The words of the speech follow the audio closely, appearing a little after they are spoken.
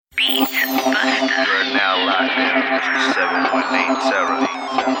You're now locked in to 718 Terror.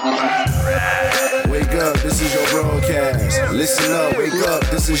 Wake up, this is your broadcast. Listen up, wake up,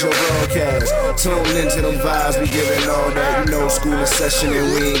 this is your broadcast. Tune into them vibes, we giving all that. You know, school in session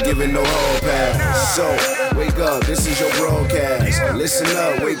and we ain't giving no hall pass. So, wake up, this is your broadcast. Listen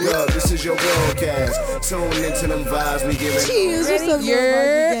up, wake up, this is your broadcast. Tune into them vibes, we giving. Cheers, what's up,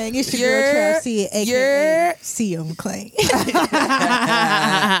 gang? It's your girl Trap C, aka CM McClain.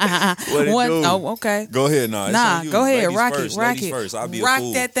 What it do? Oh, okay. Go ahead, nah. Go ahead, Ladies rock first, it, rock ladies it. first. I'll be rock a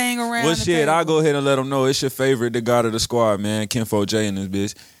fool. that thing around. Well, the shit, table. I'll go ahead and let them know it's your favorite, the god of the squad, man. Kinfo J in this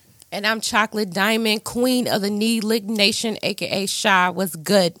bitch. And I'm Chocolate Diamond, queen of the Knee Lick Nation, a.k.a. Shy. What's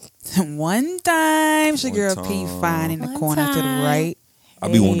good? One time, your girl One P time. fine in the One corner to the time. right. I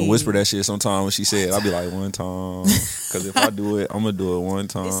be wanting to whisper that shit sometimes when she said it. I be like, one time. Because if I do it, I'm going to do it one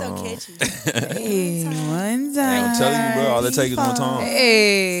time. It's so catchy. Hey, one time. I'm telling you, bro, all it takes is one time.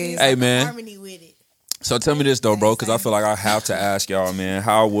 Hey. Hey, man. Harmony with it. So tell me this, though, bro, because I feel like I have to ask y'all, man,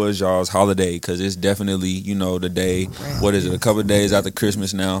 how was y'all's holiday? Because it's definitely, you know, the day, what is it, a couple of days after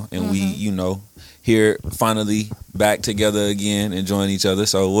Christmas now, and we, you know, here finally back together again, enjoying each other.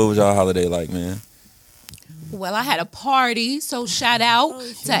 So what was y'all holiday like, man? Well, I had a party, so shout out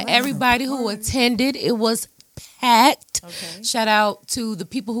to everybody who attended. It was packed. Okay. Shout out to the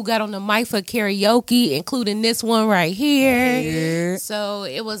people who got on the mic for karaoke, including this one right here. So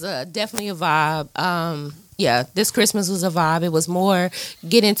it was definitely a vibe. Yeah, this Christmas was a vibe. It was more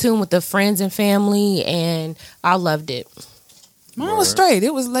get in tune with the friends and family, and I loved it. Mine was straight.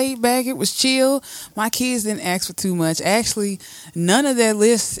 It was laid back. It was chill. My kids didn't ask for too much. Actually, none of their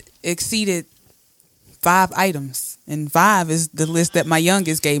lists exceeded 5 items. And 5 is the list that my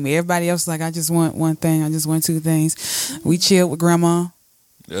youngest gave me. Everybody else was like, I just want one thing. I just want 2 things. We chilled with grandma.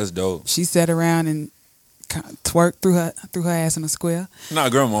 That's dope. She sat around and twerked through her ass in a square. Not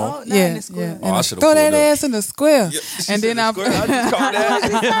grandma. Oh, not in the square. Yeah. Oh, I And should've throw that pulled up. ass in the square. Yeah, she and said then the square. I just caught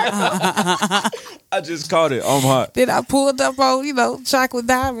that. I just caught it. I'm hot. then I pulled up on, Chocolate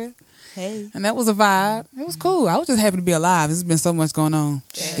Diamond. Hey. And that was a vibe. It was cool. I was just happy to be alive. There's been so much going on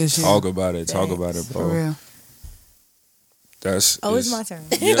this year. Talk about it. Talk about it, For bro. real. That's It's my turn.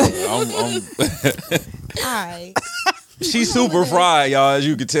 Yeah, I'm All right. she's super fried, y'all, as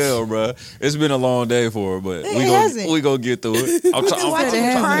you can tell, bro. It's been a long day for her, but hasn't. we gonna get through it. I'm trying watching to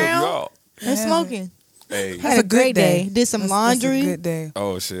help Crown. you out. And smoking. Hey. Had a great day. Did some That's laundry. a good day.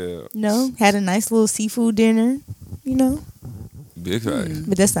 Oh shit. Had a nice little seafood dinner. Big fact.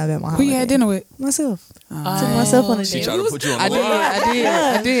 But that's not about my Who holiday. you had dinner with? Myself. Took myself on a She date. tried to put you on I the did. line.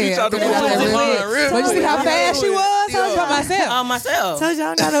 I did. She tried to put you I on did. the line. Real But you see how quick. fast she was? Told you myself. Myself. Told you I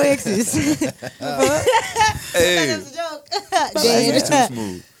don't got no exes. Hey, That's a joke. you're too Damn.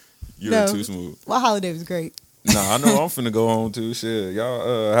 smooth. You're No. too smooth. My holiday was great. Nah, I know I'm finna go home too. Shit,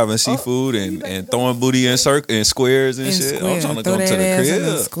 y'all having seafood and throwing booty in squares and shit. I'm trying to Throw go to that ass in the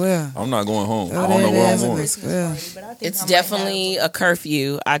the crib. square. I'm not going home. Throw I don't know that where I'm ass in the going. square. It's definitely a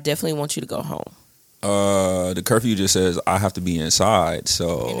curfew. I definitely want you to go home. The curfew just says I have to be inside.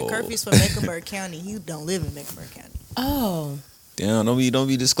 So And the curfew's for Mecklenburg County. You don't live in Mecklenburg County. Oh. damn, don't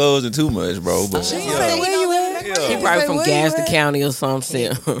be disclosing too much, bro. But Say yeah, where you at? Yeah. He probably from Where you Gaston at? County or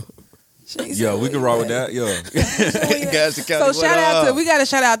something. yeah, we can roll with that. Yeah, Gaston County. So shout out to, we got to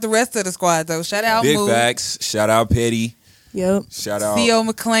shout out the rest of the squad though. Shout out Big Moo, Facts. Shout out Petty. Yep. Shout out. Theo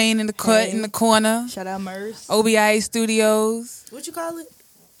McClain in the cut Hey. in the corner. Shout out Murs. OBI Studios. What you call it?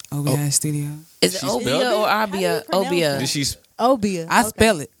 OBI Studios. Is it She spelled Obia or How do you Abia? pronounce Obia. Did she? Obia. I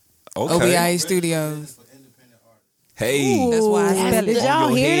spell it. Okay. OBI Studios. Hey, That's why I spell Did it. y'all on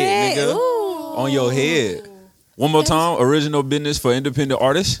your hear head, that? nigga. Ooh. On your head. One more time. Original business for independent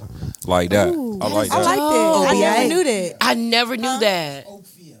artists. Like that. Ooh. I like I that. like that. I OBI. never knew that. I never knew that.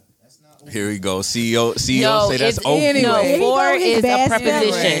 Here we go. CEO No, say that's it's open. Anyway. no. Here you For go, his is a bad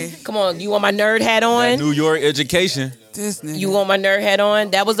preposition. spelling. Come on, you want my nerd hat That on? New York education. This nigga. You want my nerd hat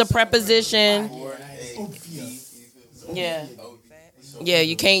on? That was a preposition. Yeah. Yeah,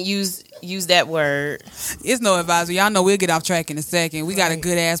 you can't use that word. It's no advisor. Y'all know we'll get off track in a second. We got a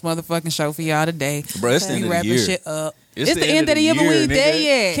good ass motherfucking show for y'all today. Bro, it's the end We of the wrapping year. shit up. It's the end of the year, but we ain't nigga. there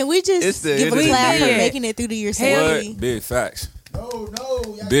yet. Can we It's just the give end a of the clap for year. making it through the year Hell safely? Big facts.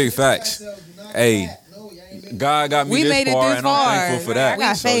 No. Big facts. Hey, God got me We this made it far, this and far. I'm thankful for that. I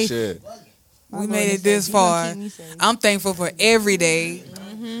got So faith. shit. We made it this far. I'm thankful for every day.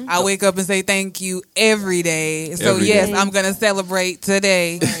 I wake up and say thank you every day. So Every yes, day. I'm gonna celebrate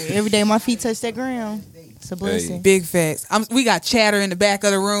today. Every day my feet touch that ground. It's a blessing. Big facts. We got chatter in the back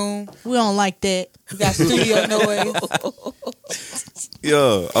of the room. We don't like that. We got studio noise.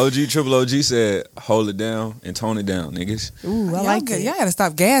 Yeah, OG Triple OG said, "Hold it down and tone it down, niggas." Ooh, I Y'all like got- it. Y'all gotta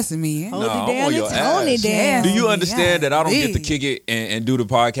stop gassing me. Hold Nah, I'm it down on and your tone it ass. down. Do you understand that I don't get to Golly. kick it and do the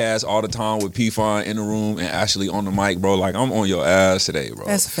podcast all the time with P-Fon in the room and Ashley on the mic, bro? Like, I'm on your ass today, bro.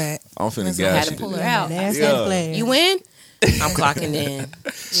 That's a fact. I'm finna That's gas Had to you pull today. her out. That's Yeah. that flag. You win? I'm clocking in.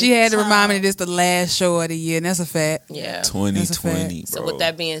 She had to remind me that this the last show of the year, and that's a fact. Yeah. 2020, bro. So with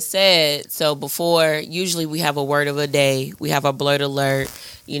that being said, so before usually we have a word of a day, we have a blurt alert,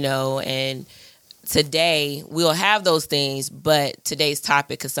 and today we'll have those things, but today's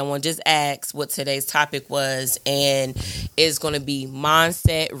topic, because someone just asked what today's topic was, and it's going to be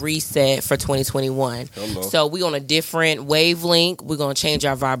mindset reset for 2021. Hello. So we on a different wavelength. We're going to change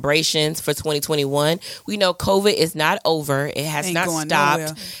our vibrations for 2021. We know COVID is not over. It has Ain't not going stopped,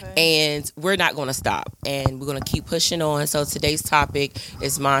 nowhere. and we're not going to stop, and we're going to keep pushing on. So today's topic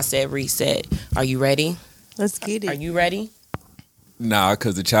is mindset reset. Are you ready? Let's get Are it. you ready? Nah,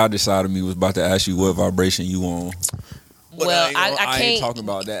 because the childish side of me was about to ask you what vibration you on. But Well, ain't I ain't can't- talking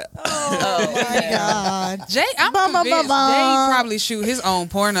about that. Oh my God. Jay, I'm Bum, bum, convinced bum, bum. Jay probably shoot his own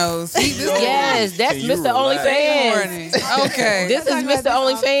pornos. Yes, that's Can you Mr. relax? OnlyFans. Okay. This is Talk about Mr. this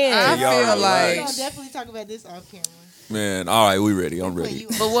off- OnlyFans. I y'all feel relax. like We're gonna definitely talk about this off camera. Man, all right, we ready. I'm ready.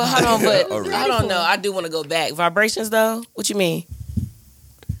 But what? Hold on, but Already. I don't know. I do want to go back. Vibrations, though. What you mean?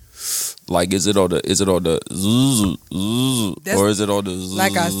 Like, is it all the zzz, That's- or is it all the zzz,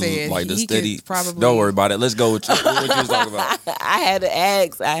 like I said, like the he could steady? probably- Don't worry about it. Let's go with what you was talking about. I had to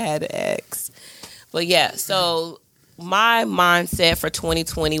ask. But yeah, so my mindset for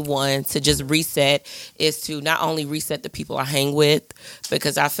 2021 to just reset is to not only reset the people I hang with,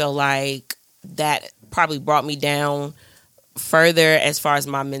 because I feel like that probably brought me down further as far as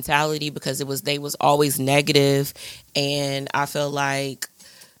my mentality, because they was always negative, and I feel like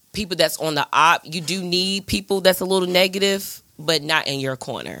people that's on the you do need people that's a little negative, but not in your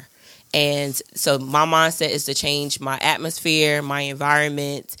corner. And so my mindset is to change my atmosphere, my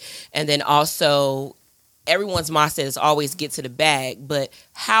environment, and then also everyone's mindset is always get to the bag, but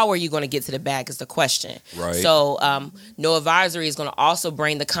how are you going to get to the bag is the question. Right. So No Advisory is going to also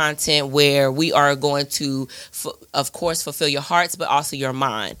bring the content where we are going to, of course, fulfill your hearts, but also your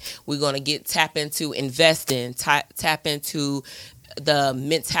mind. We're going to tap into investing, tap into the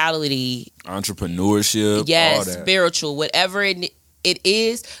mentality, Entrepreneurship, all yes, that. spiritual, whatever it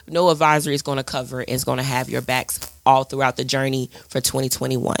is. No Advisory is going to cover it. It's going to have your backs all throughout the journey for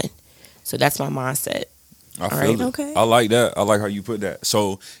 2021. So that's my mindset. I feel right. it. Okay. I like that. I like how you put that.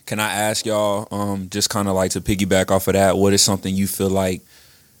 So, can I ask y'all, just kind of like to piggyback off of that, what is something you feel like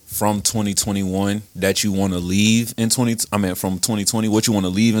from 2021 that you want to leave in from 2020, what you want to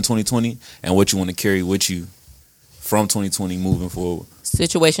leave in 2020 and what you want to carry with you from 2020 moving forward?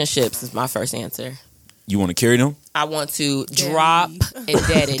 Situationships is my first answer. You want to carry them? I want to drop and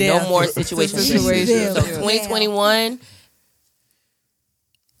dead it. No Dead. more situationships. Situations. So 2021,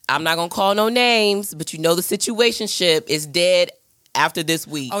 I'm not gonna call no names, but the situationship is dead after this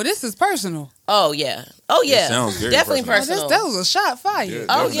week. Oh, this is personal. Oh yeah. It sounds very Definitely personal. Oh, personal. that was a shot fired.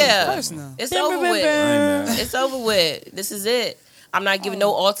 Oh yeah. Personal. It's over with. It's over with. This is it. I'm not giving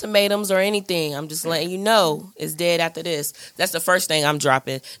no ultimatums or anything. I'm just letting you know it's dead after this. That's the first thing I'm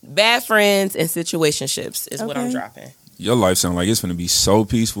dropping. Bad friends and situationships is what I'm Okay. dropping. Your life sound like it's gonna be so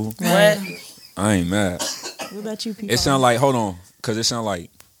peaceful. What? I ain't mad. What about you, people? It sound like, hold on, because it sound like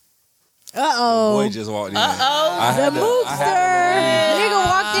Uh-oh. boy just walked in. Uh-oh. The mookster. Nigga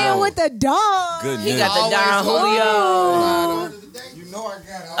walked in with the dog. Good He nigga. got the Don Julio.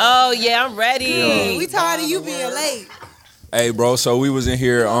 Oh yeah, I'm ready. Yeah. We tired of you being late. Hey, bro. So we was in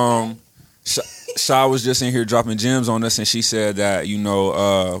here. Sha was just in here dropping gems on us, and she said that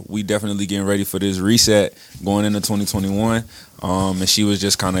we definitely getting ready for this reset going into 2021. And she was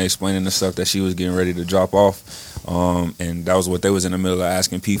just kind of explaining the stuff that she was getting ready to drop off. And that was what they was in the middle of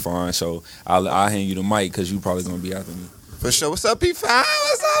asking P-Fon. So I'll hand you the mic because you probably gonna be after me. For sure. What's up, P5?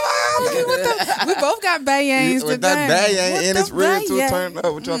 What's up? We both got bayangs With today. that bag What and the it's real to bang? turn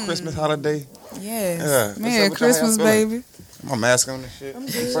up with your Christmas holiday. Yes. Yeah. What's up Merry with y'all? How Christmas, y'all feeling? baby. My mask on and shit.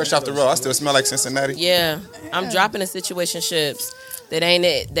 Fresh off the road. I still smell like Cincinnati. Yeah, I'm dropping the situationships. That ain't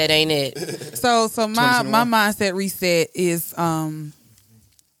it. That ain't it. So my 2021. mindset reset is I'm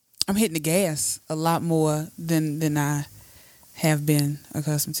hitting the gas a lot more than I have been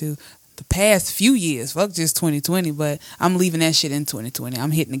accustomed to the past few years. Fuck just 2020, but I'm leaving that shit in 2020.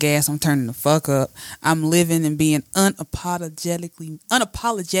 I'm hitting the gas. I'm turning the fuck up. I'm living and being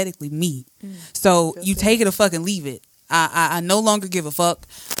unapologetically me. So you take it or fucking leave it. I no longer give a fuck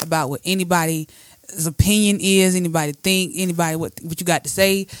about what anybody's opinion is, anybody think, anybody what you got to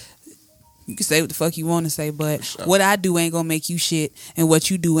say. You can say what the fuck you want to say, but what I do ain't gonna make you shit, and what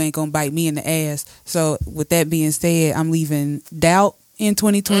you do ain't gonna bite me in the ass. So with that being said, I'm leaving doubt in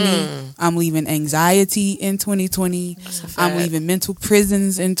 2020. I'm leaving anxiety in 2020. I'm leaving mental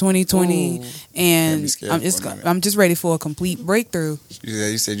prisons in 2020, and I'm just ready for a complete breakthrough. Yeah,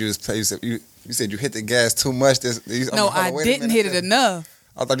 you said you said you hit the gas too much. No, I didn't hit it enough.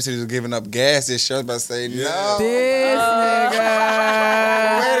 I thought you said you was giving up gas this show, but I say no. This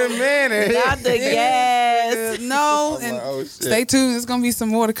nigga. Wait a minute. Not the gas. No, I'm and like, oh, shit. stay tuned. There's gonna be some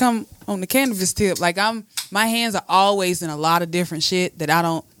more to come on the cannabis tip. Like my hands are always in a lot of different shit that I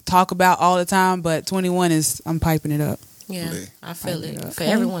don't talk about all the time. But 21 I'm piping it up. Yeah, I feel it for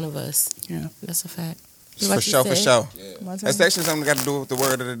every one of us. Yeah, that's a fact. For sure. My turn. That's actually something that got to do with the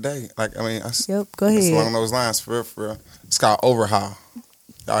word of the day. Like, I mean, Yep, go ahead. it's along those lines, for real. It's called overhaul.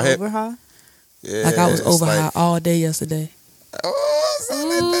 Y'all hit? Overhaul? Yeah. like I was it's over like, high all day yesterday. Oh, something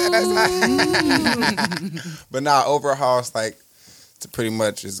like that. That's not. But nah, overhaul is like to pretty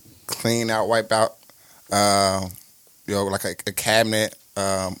much just clean out, wipe out, like a cabinet,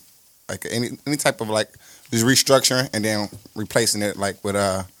 like any type of like just restructuring and then replacing it like with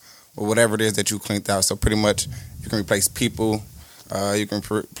whatever it is that you cleaned out. So pretty much you can replace people, you can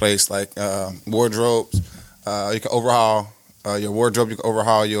replace like wardrobes, you can overhaul your wardrobe, you can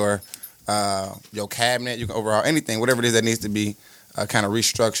overhaul your cabinet, you can overhaul anything, whatever it is that needs to be kind of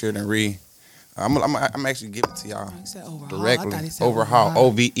restructured and I'm actually giving it to y'all directly. Overhaul,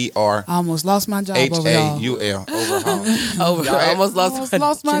 OVER. I almost lost my job over y'all. HAUL. Overhaul. Almost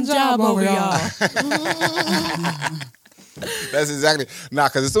lost my job over y'all. That's exactly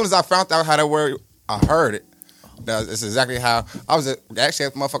because as soon as I found out how that word, I heard it. That's exactly how I was actually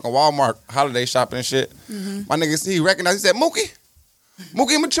at motherfucking Walmart holiday shopping and shit. My nigga, he recognized. He said, Mookie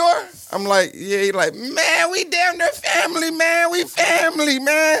mature? I'm like, yeah. He like, man, we damn near family, man. We family,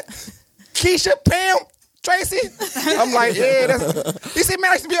 man. Keisha, Pam, Tracy. I'm like, yeah. He said,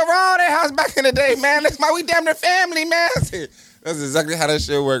 man, I used to be around that house back in the day, man. We damn near family, man. That's exactly how that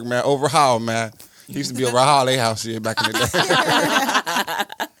shit work, man. Overhaul, man. He used to be around their house shit back in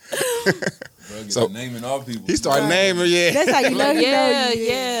the day. So naming all people. He started naming, yeah. That's how you know.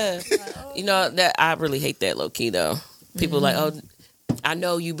 Yeah. You know that I really hate that low key though. People like, oh, I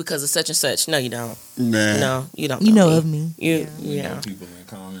know you because of such and such. No, you don't. Man. No, you don't. You know of me. Yeah. People in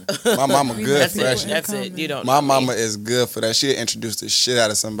common. My mama good for that shit. That's it. You don't. My mama is good for that. She'll introduce the shit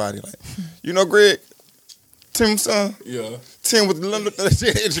out of somebody. Like, you know, Greg, Tim's son. Yeah. Tim with the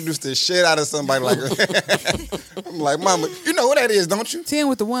she'll introduce the shit out of somebody. Like, I'm like, mama, you know what that is, don't you? 10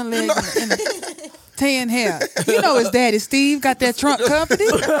 with the one leg and the tan hair. You know his daddy Steve got that trunk company.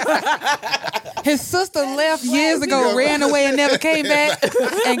 His sister left years ago, ran away and never came back,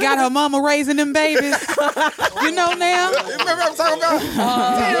 and got her mama raising them babies. You know now? You remember what I'm talking about?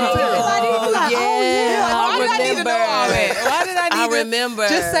 I Why did I need to know all that? Why did I need to remember.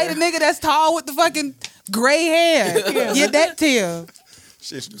 just say the nigga that's tall with the fucking gray hair? Yeah, that Tim.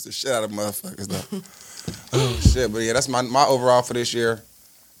 She introduced the shit out of motherfuckers, though. Oh, shit. But yeah, that's my overall for this year.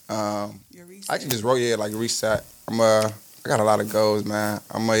 I actually just wrote, like reset. I got a lot of goals, man.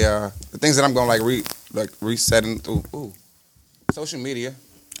 The things that I'm gonna resetting through social media.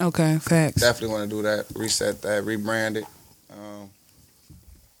 Okay, facts. Definitely want to do that. Reset that. Rebrand it.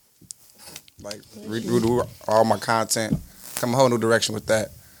 Redo all my content. Come a whole new direction with that.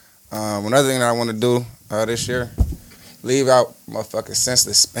 Another thing that I want to do this year, leave out motherfucking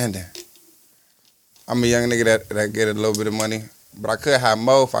senseless spending. I'm a young nigga that get a little bit of money, but I could have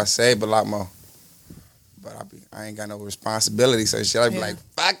more if I saved a lot more. But I ain't got no responsibility, so shit. I'd be like,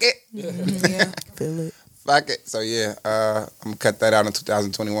 fuck it. Yeah, feel it. Fuck it. So yeah, I'm gonna cut that out in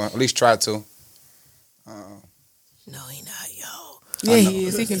 2021. At least try to. No, he not, yo. Yeah, he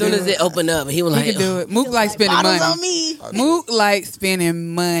is. He can As soon do as it. it open up, he was like, He can do it. Mook like spending money. Bottles on me. Mook like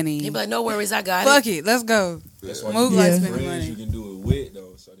spending money. He be like, no worries, I got Fuck it, let's go. That's why Mook you like Yeah. spending friends you money. can do it with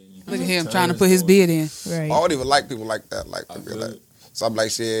though. So then you Look at him trying to put his bid in. I Right. don't even like people like that. So I'm like,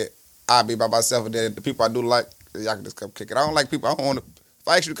 shit. I'll be by myself, and then the people I do like, y'all can just come kick it. I don't like people. I don't want to. If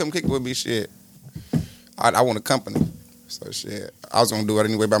I ask you to come kick it with me, shit. I want a company. So shit. I was gonna do it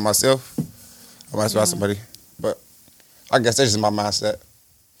anyway by myself. I might as well somebody. But I guess that's just my mindset.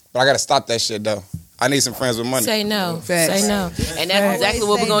 But I gotta stop that shit though. I need some friends with money. Say no. Facts. Say no. And that's exactly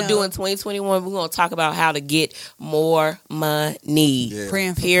what we're going to do in 2021. We're going to talk about how to get more money. Yeah.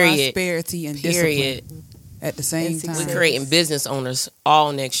 Praying for Period. prosperity and Period. discipline at the same time. We're creating business owners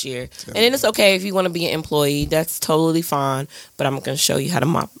all next year. And then it's okay if you want to be an employee. That's totally fine. But I'm going to show you how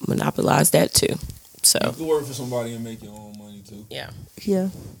to monopolize that too. So, You can work for somebody and make your own money too. yeah. Yeah.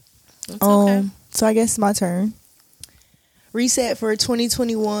 That's okay. So I guess it's my turn. reset for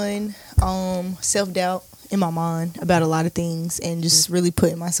 2021. Self-doubt in my mind about a lot of things, and just really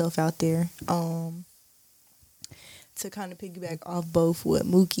putting myself out there. To kind of piggyback off both what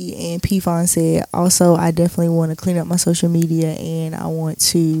Mookie and P-Fon said, also I definitely want to clean up my social media, and I want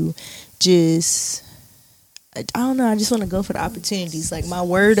to just, I don't know, I just want to go for the opportunities. Like, my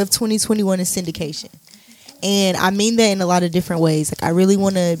word of 2021 is syndication. And I mean that in a lot of different ways. Like, I really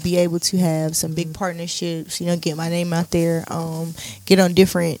want to be able to have some big partnerships, get my name out there, get on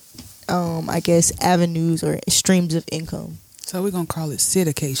different, I guess, avenues or streams of income. So we're going to call it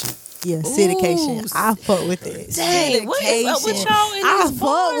syndication. Yeah, syndication. I fuck with it. Dang, what is up with y'all in I these fuck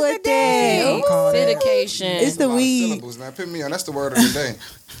bars with today? that. Syndication. It's the weed. Syllables, man. Put me on. That's the word of the day.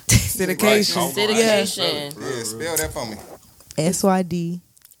 Syndication. Syndication. Yeah, spell that for me. SYD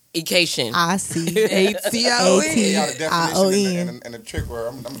Ecation. ATION. And the trick word.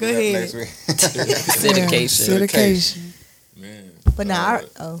 I'm going to Go do that ahead. next week. Syndication. Syndication. Man. But now,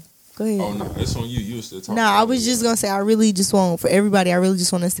 go ahead. Oh no, it's on you. You was still talking. No, I was just gonna say I really just want for everybody. I really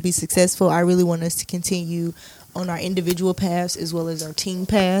just want us to be successful. I really want us to continue on our individual paths as well as our team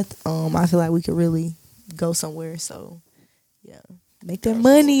path. I feel like we could really go somewhere. So, yeah, make that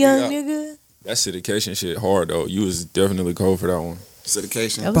money, young nigga. That syndication shit hard though. You was definitely cold for that one.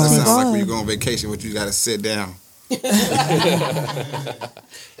 Syndication. That That was sounds hard. like when you go on vacation, but you got to sit down. A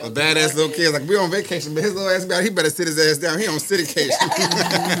badass little kid's like, we on vacation, but his little ass about, he better sit his ass down. He on syndication.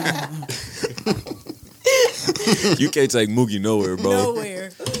 You can't take Mookie nowhere, bro.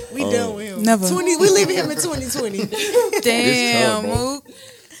 Nowhere. We done with him. Never. We leaving him in 2020. Damn, tough, bro. Mook.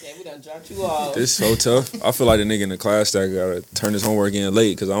 We done dropped you off. This so tough. I feel like the nigga in the class that gotta turn his homework in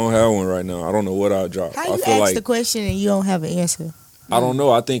late because I don't have one right now. I don't know what I'll drop. How I you feel ask like the question and you don't have an answer? I don't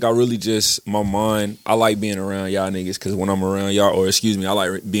know. I think I really just my mind. I like being around y'all niggas because when I'm around y'all, or excuse me, I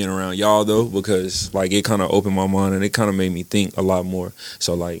like being around y'all though because like it kind of opened my mind and it kind of made me think a lot more.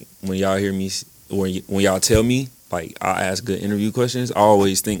 So like when y'all hear me, when y'all tell me like I ask good interview questions, I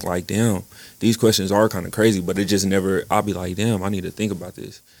always think like, damn, these questions are kind of crazy, but it just never. I'll be like, damn, I need to think about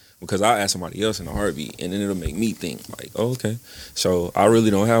this. Because I'll ask somebody else in a heartbeat, and then it'll make me think, like, oh, okay. So I really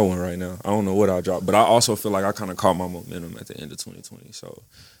don't have one right now. I don't know what I'll drop. But I also feel like I kind of caught my momentum at the end of 2020. So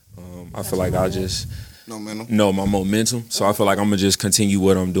I feel like I just No, man. know my momentum. So I feel like I'm going to just continue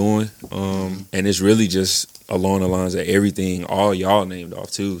what I'm doing. And it's really just along the lines of everything all y'all named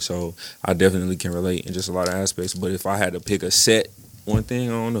off, too. So I definitely can relate in just a lot of aspects. But if I had to pick a set, one thing,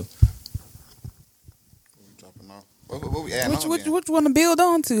 I don't know. What we adding on What then? you want to build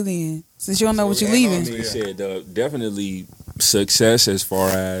on to then? Since you don't know what you're add on leaving. to He said definitely success as far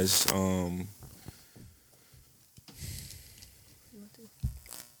as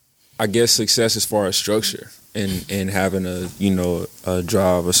I guess success as far as structure and having a a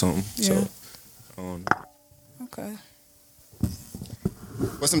drive or something. Yeah. So Okay.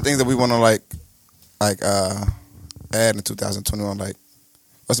 What's some things that we want to like add in 2021? Like,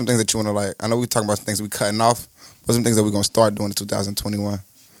 what's some things that you want to like? I know we talking about some things we cutting off. What's some things that we gonna start doing in 2021?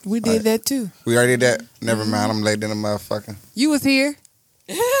 We did that too. We already did that. Never mind. I'm late in the motherfucker. You was here.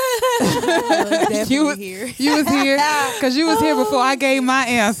 Definitely You was here. You was here because you was here before I gave my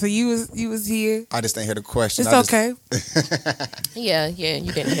answer. You was here. I just didn't hear the question. It's okay. Yeah,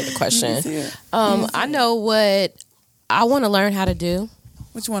 you didn't hear the question. Yeah. I know what I want to learn how to do.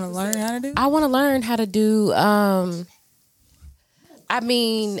 What you want to learn how to do? I want to learn how to do. I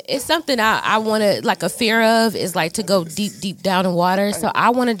mean, it's something I want to, like, a fear of is like to go deep down in water. So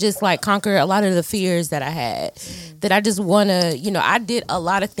I want to just like conquer a lot of the fears that I had. That I just want to, I did a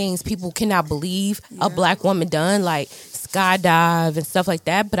lot of things people cannot believe a black woman done, like skydive and stuff like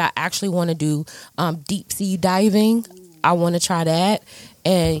that. But I actually want to do deep sea diving. I want to try that.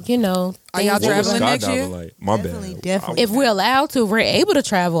 And, Are y'all things- traveling next skydiving year? like? My Definitely, bad. definitely. if we're allowed to, we're able to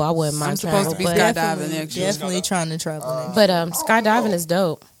travel, I wouldn't mind I'm supposed to be travel. skydiving next year. Definitely trying to travel next. But skydiving is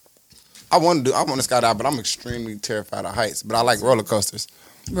dope. I want to skydive, but I'm extremely terrified of heights. But I like roller coasters.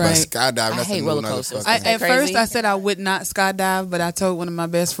 Right. But skydiving, I that's hate a new roller another coasters. fucking- At Crazy. first, I said I would not skydive, but I told one of my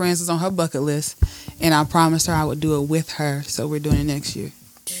best friends it's on her bucket list, and I promised her I would do it with her. So we're doing it next year.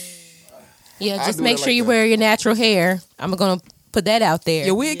 Yeah, I just do make that sure like you that. wear your natural hair. I'm going to put that out there.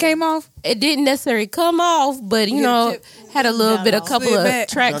 Your wig came off. It didn't necessarily come off, but had a little bit, a couple Slid of back.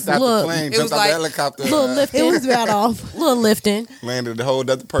 tracks, Jumped out the look, plane, it was jumped out like- the helicopter, little lifting, It was about off. little lifting. landed a whole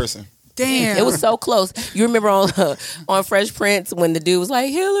other person. Damn. It was so close. You remember on Fresh Prince when the dude was like,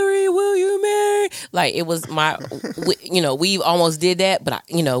 "Hillary, will you marry?" Like it was we almost did that, but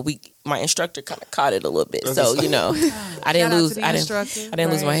my instructor kind of caught it a little bit. So I didn't Shout out to lose. the I instructor.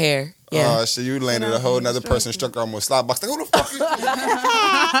 didn't lose my hair. Yeah. Oh, shit, you landed a whole other person. Instructor almost slide box. Like, who the fuck is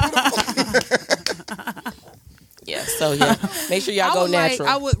Yeah, So yeah, make sure y'all go natural.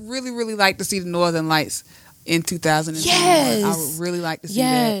 I would really, really like to see the Northern Lights in 2021. Yes. I would really like to see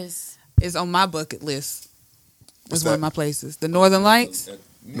Yes. that. It's on my bucket list. It's one of my places. The Northern Lights.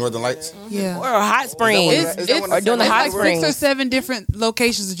 Northern Lights. Yeah. Or Hot Springs. Is that one of Or doing the seven Hot wonders of the world? Six or Springs. 7 different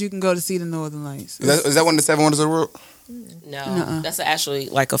locations that you can go to see the Northern Lights. Is that one of the 7 wonders of the world? No, that's actually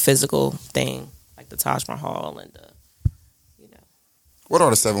like a physical thing, like the Taj Mahal and the, you know. What are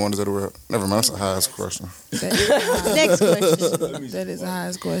the 7 wonders of the world? Never mind. That's the highest question. Next question. That is the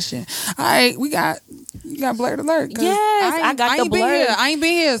highest question. All right, you got Blurred Alert. 'Cause Yes, I got the ain't been Blurred. here. I ain't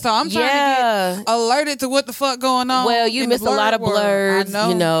been here, so I'm trying Yeah. to get alerted to what the fuck going on. Well, you in the missed a lot of world. blurs. I know.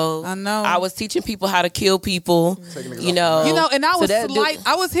 You know, I know. I was teaching people how to kill people. You know, and I So was that-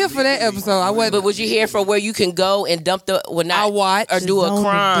 I was here for that episode. I wasn't. But was you here for where you can go and dump the? Well, not I watched. or do a Zone of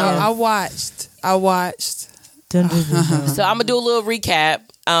crime. death. I watched. Dun, dun, dun, dun. So I'm gonna do a little recap.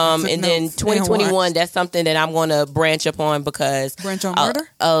 And then notes. 2021, that's something that I'm gonna branch up on because Branch on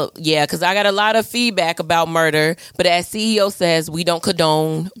murder? Yeah, because I got a lot of feedback about murder. But as CEO says, we don't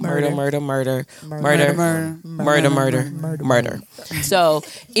condone murder. So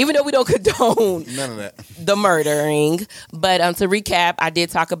even though we don't condone None of that. the murdering, but to recap, I did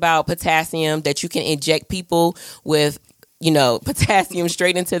talk about potassium, that you can inject people with, you know, potassium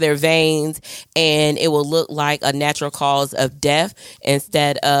straight into their veins, and it will look like a natural cause of death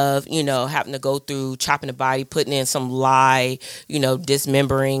instead of, you know, having to go through chopping the body, putting in some lye, you know,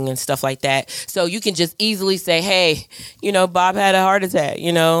 dismembering and stuff like that. So you can just easily say, hey, you know, Bob had a heart attack,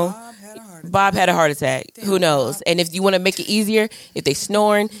 you know. Bob had a heart attack. Who knows? And if you want to make it easier, if they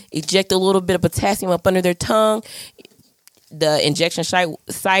snoring, eject a little bit of potassium up under their tongue. The injection site,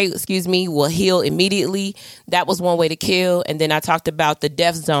 will heal immediately. That was one way to kill. And then I talked about the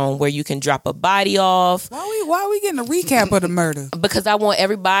death zone where you can drop a body off. Why are we getting a recap of the murder? Because I want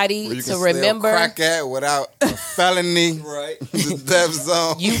everybody Where you to can remember. sell crack at without a felony. Right. The death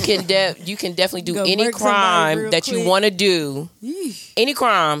zone. You can definitely do Go any murk somebody crime real that you quick. want to do. Any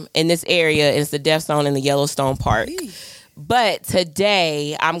crime in this area is the death zone in the Yellowstone Park. But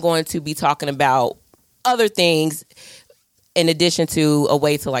today I'm going to be talking about other things in addition to a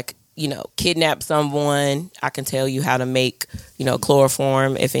way to, like, you know, kidnap someone. I can tell you how to make, you know,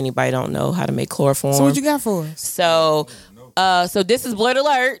 chloroform if anybody don't know how to make chloroform. So what you got for us? So this is Blurred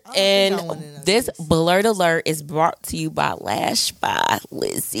Alert, and I wanna know this Blurred Alert is brought to you by Lash by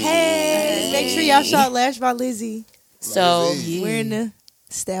Lizzie. Hey, make sure y'all shout Lash by Lizzie. So We're in the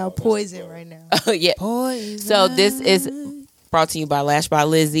style Poison right now. yeah. So this is brought to you by Lash by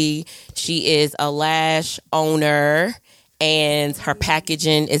Lizzie. She is a lash owner, and her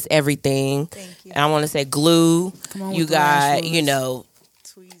packaging is everything. Thank you. And I want to say glue. Come on You with the lash got, you know,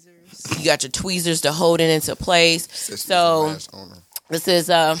 Tweezers. you got your tweezers to hold it into place. Said she's a So lash owner. this is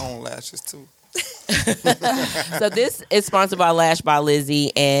Own lashes too. so this is sponsored by Lash by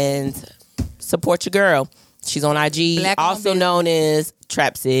Lizzie, and support your girl. She's on IG, Black on also business. known as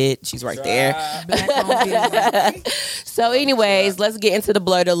Trap Sid. She's right there. So anyways, let's get into the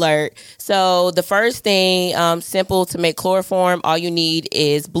Blurred Alert. So the first thing, simple to make chloroform, all you need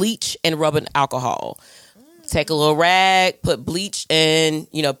is bleach and rubbing alcohol. Take a little rag, put bleach in,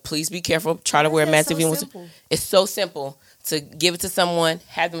 you know, please be careful. Try to wear a mask so if you want to. simple? It's so simple to give it to someone,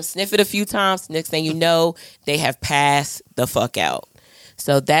 have them sniff it a few times. Next thing you know, they have passed the fuck out.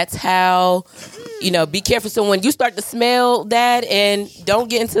 So that's how, you know, be careful. So when you start to smell that, and don't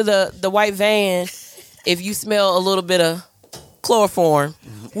get into the white van if you smell a little bit of chloroform.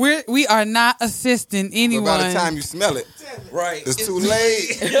 We are not assisting But anyone. by the time you smell it, Right. it's too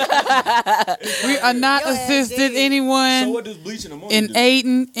late. We are not Your ass assisting dead. So anyone what does bleach in the morning in do?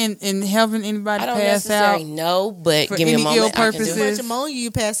 aiding in helping anybody I don't pass out. necessarily know, but For give me a any moment. ill I can do purposes. it. Much ammonia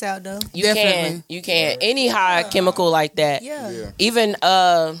you pass out though. You Definitely. you can. Any high chemical like that. Yeah. Even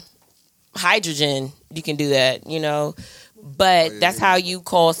hydrogen, you can do that, you know. But that's how you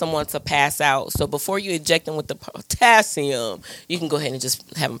cause someone to pass out. So before you inject them with the potassium, you can go ahead and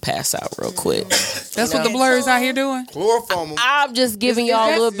just have them pass out real quick. That's what the blurs out here doing. Chloroform. I'm just giving y'all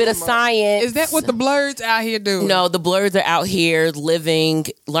a little bit of science. Is that what the blurs out here do? No, the blurs are out here living,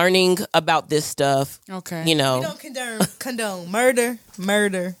 learning about this stuff. Okay. You We know, don't condone murder,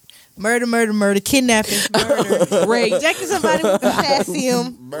 kidnapping, murder, Rape. injecting somebody with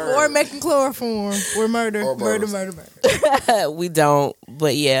potassium, or making chloroform. We're murder. we don't,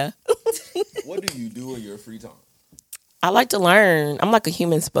 but yeah. What do you do in your free time? I like to learn. I'm like a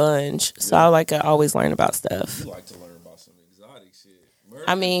human sponge, so I like to always learn about stuff. You like to learn about some exotic shit. Murder?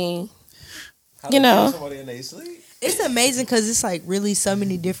 I mean, How you to know. kill somebody in their sleep. It's amazing because it's like really so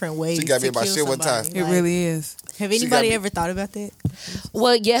many different ways. She got me to about kill shit one time. somebody. It Like, really is. Have She got anybody me- ever thought about that?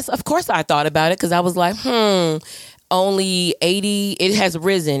 Well, yes, of course I thought about it because I was like, only 80. It has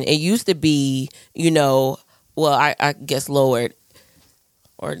risen. It used to be, well, I guess lowered,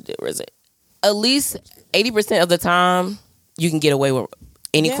 or was it at least 80% of the time you can get away with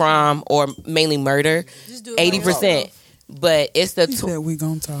any crime or mainly murder. 80%, but it's the He said we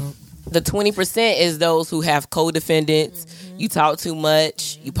gonna talk. the 20% is those who have co-defendants. You talk too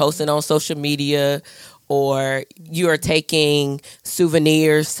much. You post it on social media, or you are taking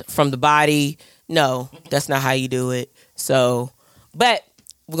souvenirs from the body. No, that's not how you do it. So, but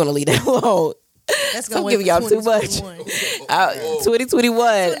we're gonna leave that alone. I'm giving y'all too much.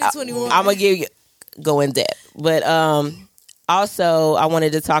 2021. I'm gonna give you go in depth, but also I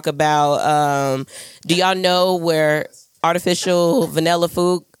wanted to talk about. Do y'all know where artificial vanilla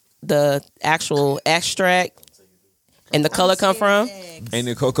food, the actual extract and the color come from? Ain't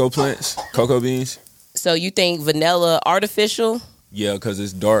it cocoa plants, cocoa beans? So you think vanilla artificial? Yeah, because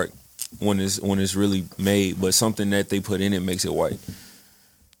it's dark when it's really made, but something that they put in it makes it white.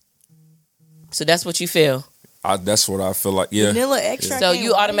 So that's what you feel. That's what I feel like. Yeah. Vanilla extract. So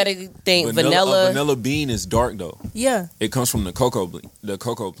you automatically think A vanilla. vanilla bean is dark though. Yeah. It comes from the cocoa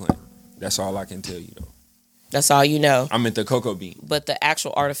plant. That's all I can tell you though. That's all you know. I meant the cocoa bean. But the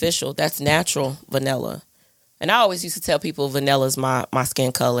actual artificial, that's natural vanilla. And I always used to tell people vanilla's my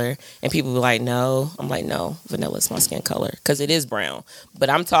skin color. And people were like, no. I'm like, no, vanilla's my skin color. Because it is brown. But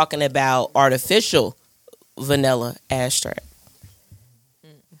I'm talking about artificial vanilla extract.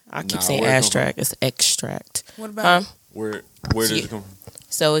 I keep saying extract. It's extract. What about Where does it come from?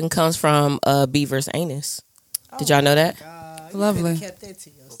 So it comes from a beaver's anus. Did y'all know that? lovely?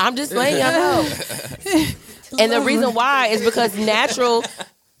 I'm just letting y'all know. And the reason why is because natural.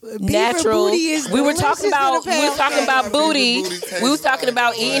 We were talking about booty. We was talking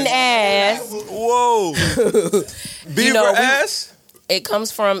about eating ass. Whoa. Beaver ass? It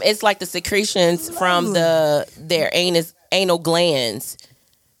comes from, it's like the secretions from their anal glands.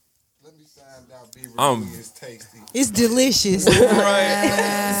 It's delicious.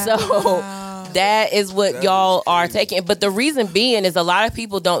 Right. So that is what y'all are taking. But the reason being is a lot of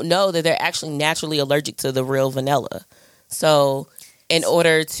people don't know that they're actually naturally allergic to the real vanilla. So in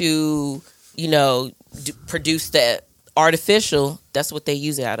order to, produce the artificial, that's what they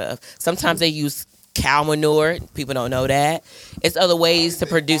use it out of. Sometimes they use cow manure. People don't know that. It's other ways to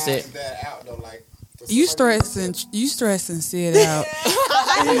produce it. You stress and see it out.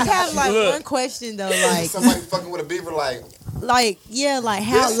 I just have one question though, somebody fucking with a beaver,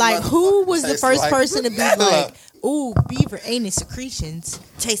 who was the first person to be like, ooh, beaver anus secretions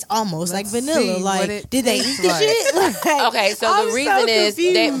taste almost like vanilla. Did they eat the shit? Okay, so the reason is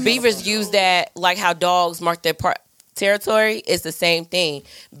that beavers use that, like how dogs mark their territory. It's the same thing.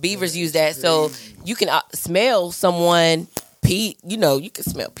 Beavers use that, so you can smell someone pee. You can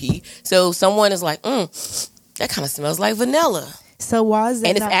smell pee. So someone is like, that kind of smells like vanilla. So why is that?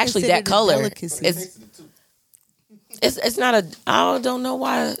 And it's not actually that color. It's It's not a. I don't know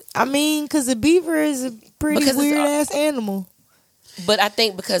why. I mean, because a beaver is a pretty weird ass animal. But I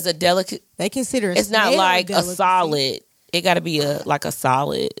think because a delicate, they consider it's not like a solid. It got to be a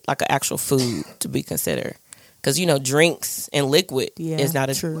solid, like an actual food to be considered. Because drinks and liquid is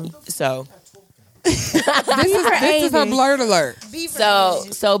not a true. So This is a blurred alert.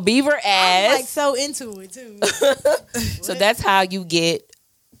 So beaver ass. I'm so into it too. So that's how you get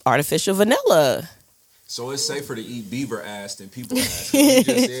artificial vanilla. So it's safer to eat beaver ass than people ass. You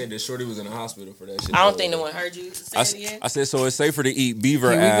just said that Shorty was in the hospital for that shit. I don't think no one heard you say it again. I said, so it's safer to eat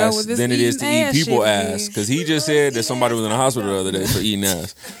beaver Here we go ass with this than it is to eating eat ass people shit ass. again. Because he just said that somebody was in the hospital the other day for eating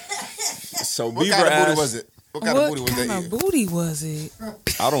ass. So What beaver kind of ass. booty was it? What kind of booty was What kind that? of booty was it?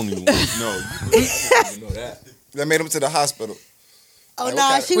 I don't even know. I don't even know that. That made him to the hospital. Oh Like, no,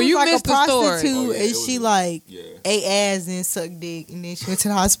 what kind- she Well, was you like a missed the story. prostitute, Oh, yeah, and it she was- ate ass and sucked dick, and then she went to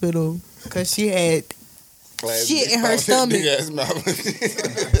the hospital because she had shit in her stomach. Dick ass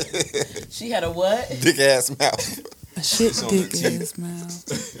mouth. She had a what? Dick ass mouth. Shit dick ass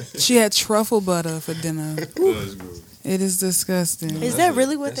mouth. She had truffle butter for dinner. It is disgusting. Is that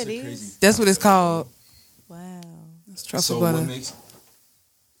really what that is? That's what it's called. Wow. It's truffle So butter.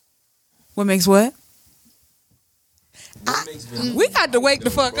 what makes what? vanilla? We got to wake the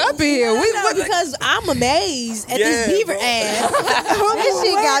fuck up in here. No, because I'm amazed at this beaver ass. This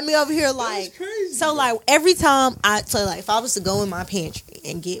shit got me over here so every time if I was to go in my pantry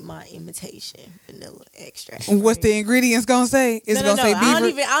and get my imitation vanilla extract. What's the ingredients gonna say? It's gonna say beaver. I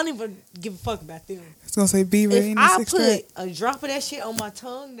don't even give a fuck about them. It's gonna say beaver If anus I extract. put a drop of that shit on my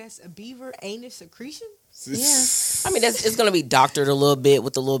tongue, that's a beaver anus secretion. Yeah, I mean it's gonna be doctored a little bit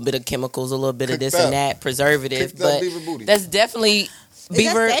with a little bit of chemicals, a little bit of this and that preservative, Cooked up but beaver booty. that's definitely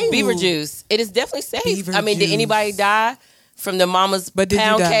beaver juice. It is definitely safe. Beaver I mean, did juice. anybody die from the mama's But did you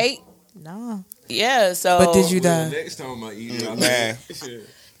pound die? cake? No. Yeah. So, But did you die? Next time I eat it, Man,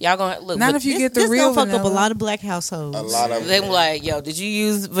 y'all gonna look? Not but if you This, get the this real gonna fuck up a vanilla. lot of black households. a lot of they were like, yo, did you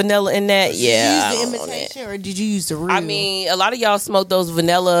use vanilla in that? Yeah. Did you use I the don't know. imitation or did you use the real? I mean, a lot of y'all smoke those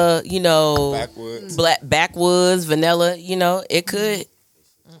vanilla, backwoods. black backwoods vanilla. It could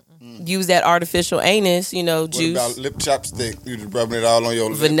use that artificial anus, What juice, about lip chapstick? You just rubbing it all on your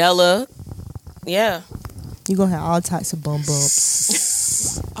lips. vanilla. Yeah, you gonna have all types of bum bumps.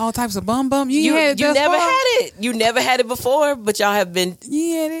 All types of bum. You, you had it thus never far? had it. You never had it before, but y'all have been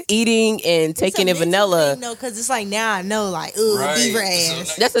You had it. eating and taking it vanilla. No, because it's like now I know, like, ooh, Right. beaver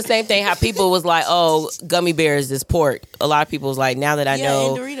ass. That's the same thing. How people was like, "Oh, gummy bears is pork." A lot of people was like, "Now that I Yeah,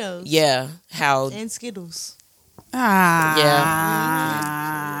 know, and Doritos. yeah, how And Skittles.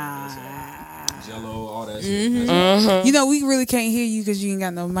 Jello, all that shit. You know, we really can't hear you because you ain't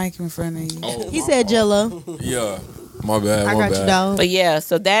got no mic in front of you. Oh, He said Jello. yeah. My bad. I My got bad. you, dog. But yeah,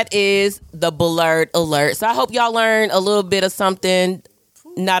 so that is the Blurred Alert. So I hope y'all learned a little bit of something,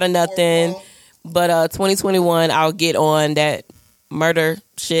 not a nothing. But 2021, I'll get on that murder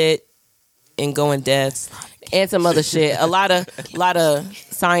shit and going death and some other shit. A lot of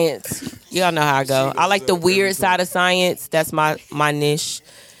science. Y'all know how I go. I like the weird side of science. That's my niche.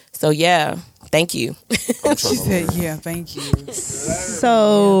 So yeah, thank you. She said, "Yeah, thank you."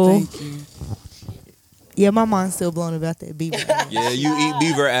 So, Thank you. yeah, my mind's still blown about that beaver. Yeah, you eat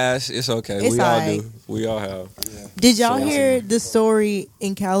beaver ass. It's okay. It's we all alright. do. We all have. Did y'all So- hear the story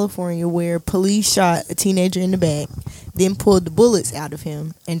in California where police shot a teenager in the back, then pulled the bullets out of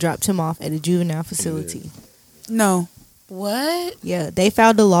him and dropped him off at a juvenile facility? No, What? Yeah, they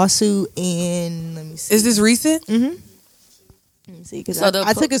filed a lawsuit in, let me see. is this recent? Let me see, because So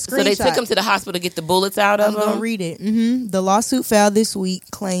I took a screenshot. So they took him to the hospital to get the bullets out I'm of going to him. read it. The lawsuit filed this week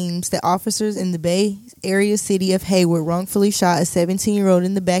claims that officers in the Bay Area city of Hayward wrongfully shot a 17-year-old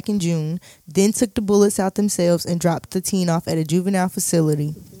in the back in June, then took the bullets out themselves and dropped the teen off at a juvenile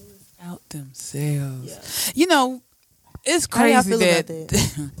facility. Out themselves. You know, it's How y'all crazy feel that,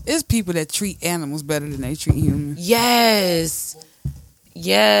 about it's people that treat animals better than they treat humans. Yes.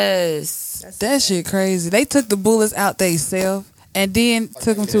 That shit crazy. They took the bullets out themselves and then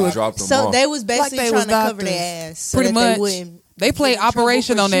took them to a. Dropped them So off. they was basically Like they trying was to cover doctors. their ass. So Pretty that much. They wouldn't They played get in trouble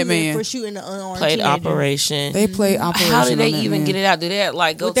operation for on that shooting- man. For shooting an unarmed Played teenager. operation. They played operation. How did they on that even man. get it out? Did they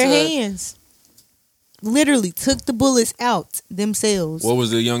like go With their to hands. Literally took the bullets out themselves. What was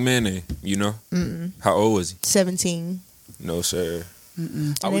the young man name? You know? How old was he? 17. No, sir.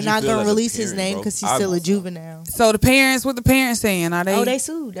 And they're not going to release his name because he's still a juvenile. So the parents, what the parents saying? Are they? Oh, they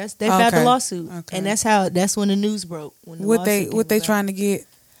sued. They filed the Okay. lawsuit, Okay. and that's when the news broke. When the what they lawsuit what they came about. trying to get?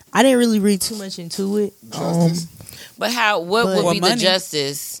 I didn't really read too much into it. But what But- would be the money.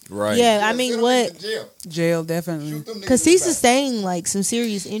 justice? Right. Yeah, I mean, what? Jail definitely. Because he sustained like some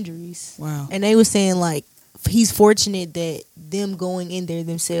serious injuries, Wow. and they were saying like he's fortunate that them going in there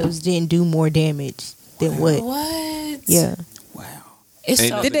themselves didn't do more damage than what. What? Yeah, Wow. It's Ain't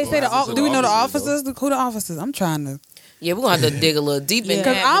so, nothing Did they say gonna happen to do we know the officers, though. officers? Who the officers? I'm trying to. Yeah, we're gonna have to dig a little deep in Yeah.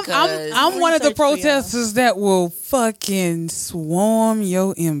 that I'm one of the Research for y'all. protesters that will fucking swarm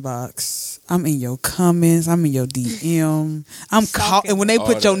your inbox. I'm in your comments. I'm in your DM. I'm calling. And when they All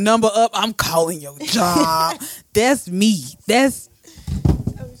put your that. number up, I'm calling your job. That's me.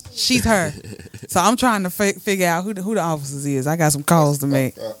 She's her. So I'm trying to figure out who the officers is. I got some calls to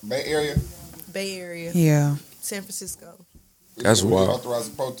make. Bay Area. Bay Area, Yeah, San Francisco. That's wild.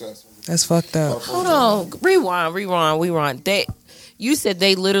 Authorized protest. that's fucked up. Hold on, rewind. You said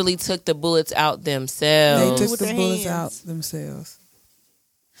they literally took the bullets out They themselves. took With the their bullets hands. out themselves.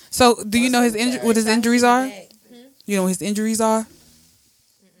 So, do you know what his injuries are? You know what his injuries are?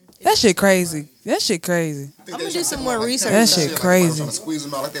 That shit crazy. I'm gonna do some more research. That shit crazy. Trying to squeeze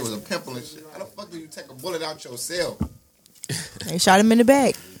them out like they was a pimple and shit. How the fuck do you take a bullet out yourself? They shot him in the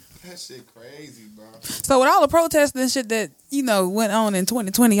back. That shit crazy, bro. So with all the protesting and shit that, went on in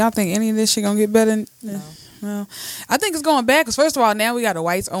 2020, y'all think any of this shit gonna get better? No. I think it's going back because first of all, now we got a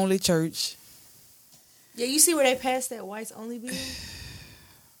whites only church. Yeah, you see where they passed that whites only bill?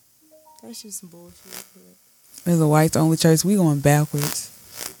 That's just some bullshit. There's a whites only church. We going backwards.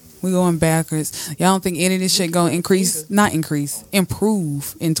 Y'all don't think any of this shit gonna improve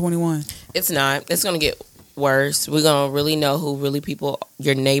in 21? It's not. It's gonna get worse. We're gonna really know who really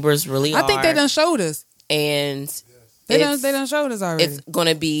your neighbors really are. I think they done showed us. and They done showed us already. it's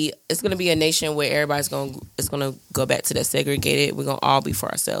gonna be a nation where everybody's gonna go back to that segregated. We're gonna all be for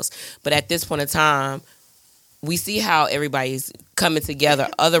ourselves. But at this point in time, we see how everybody's coming together.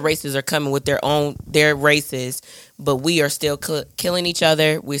 Other races are coming with their races, but we are still killing each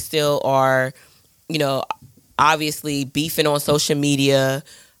other. We still are, obviously beefing on social media.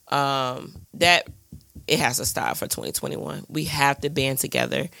 That it has to stop for 2021. We have to band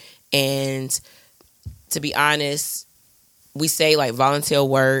together. And to be honest, we say like volunteer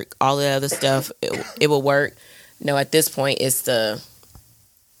work, all the other stuff, it will work. No, at this point,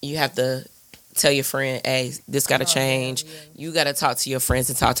 you have to tell your friend, hey, this got to change. You got to talk to your friends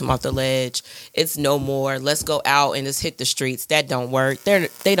and talk to them off the ledge. It's no more. Let's go out and just hit the streets. That don't work.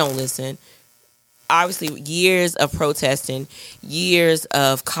 They don't listen. Obviously, years of protesting, years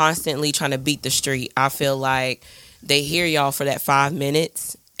of constantly trying to beat the street. I feel like they hear y'all for that 5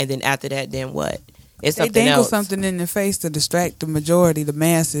 minutes, and then after that, then what? It's they something dangle else. something in their face to distract the majority, the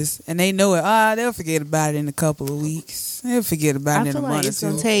masses, and they know it. They'll forget about it in a couple of weeks. They'll forget about I it in feel a like month or it's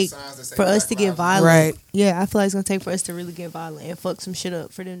gonna two. take for us to get violent. Right. Yeah, I feel like it's gonna take for us to really get violent and fuck some shit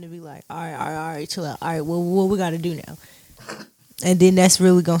up for them to be like, all right, chill out. All right, well, what we got to do now? And then that's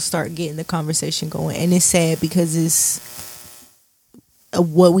really gonna start getting the conversation going. And it's sad because it's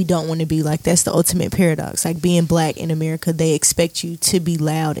what we don't want to be. Like, that's the ultimate paradox. Like, being black in America, they expect you to be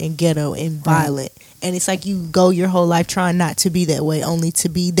loud and ghetto and violent. And it's like you go your whole life trying not to be that way, only to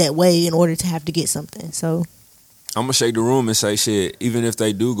be that way in order to have to get something. So I'm gonna shake the room and say, shit, even if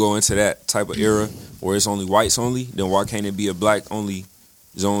they do go into that type of era where it's only whites only, then why can't it be a black only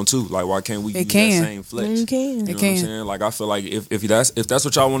zone too? Like, why can't we use that same flex? You can. You know what I'm saying? Like, I feel like if that's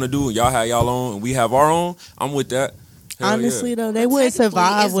what y'all want to do, and y'all have y'all own and we have our own, I'm with that. Hell honestly, yeah. though, they wouldn't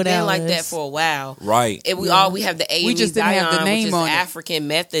survive It's without been like us. that for a while. Right. We have the AME We just didn't have the Zion, name which is on it. African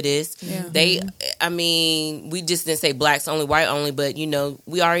Methodist. Yeah. We just didn't say blacks only, white only, but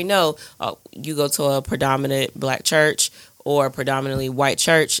we already know. You go to a predominant black church or a predominantly white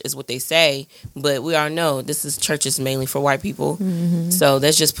church is what they say, but we already know this is churches mainly for white people. Mm-hmm. So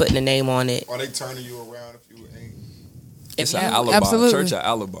that's just putting a name on it. Are they turning you around if you ain't? It's an you- alibi. Absolutely. Church of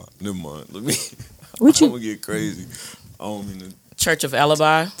alibi. Never mind. Look me. What I'm you- gonna get crazy. I don't mean to. Church of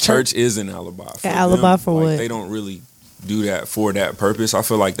Alibi. Church is an alibi. For An alibi them. for Like, what? They don't really do that for that purpose. I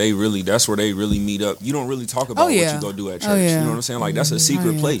feel like that's where they really meet up. You don't really talk about what yeah. you go do at church. Oh, yeah. You know what I'm saying? Like, that's a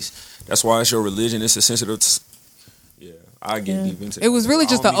secret yeah. place. That's why it's your religion. It's a sensitive. Yeah, I get deep into It was really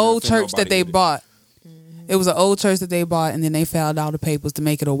just an an old church that they bought. It was an old church that they bought, and then they filed all the papers to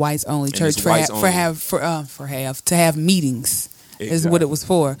make it a whites only church it's whites only. to have meetings. Is what it was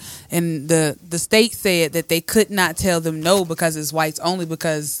for. And the state said that they could not tell them no because it's whites only,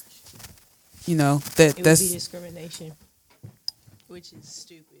 because it would be that's discrimination, which is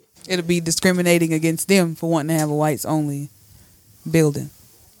stupid. it'll be discriminating against them for wanting to have a whites only building.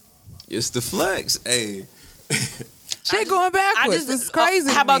 It's the flex. Hey. Shit going backwards. It's crazy.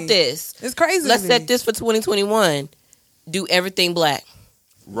 How to about me. this? It's crazy. Let's to set me. this for 2021. Do everything black.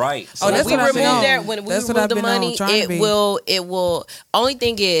 Right. Oh, that's we what I've remove been on. that. When we That's what remove I've the been on, money, trying to be. it will. Only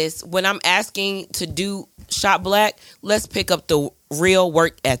thing is, when I'm asking to do shop black, let's pick up the real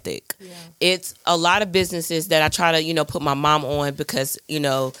work ethic. Yeah. It's a lot of businesses that I try to put my mom on because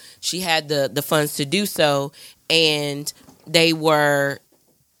she had the funds to do so, and they were,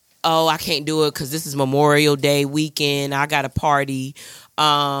 I can't do it because this is Memorial Day weekend. I got a party.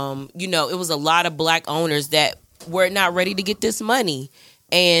 It was a lot of black owners that were not ready to get this money.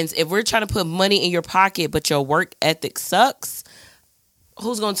 And if we're trying to put money in your pocket, but your work ethic sucks,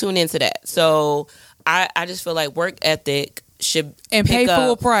 who's going to tune into that? So I just feel like work ethic should and pick pay up.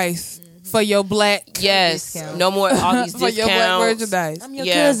 full price for your black. Yes, discount. no more all these for your black discounts. merchandise. I'm your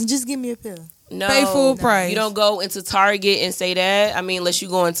Yeah. cousin. Just give me a pill. No, Pay full price. You don't go into Target and say that. I mean, unless you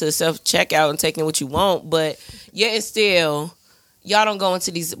go into self checkout and taking what you want. But yet and still, y'all don't go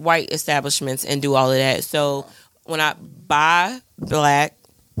into these white establishments and do all of that. So when I buy black,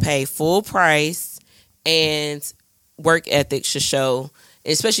 pay full price, and work ethic should show.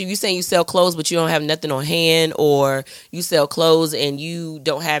 Especially if you're saying you sell clothes but you don't have nothing on hand, or you sell clothes and you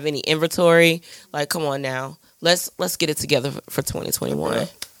don't have any inventory. Like, come on now. Let's get it together for 2021.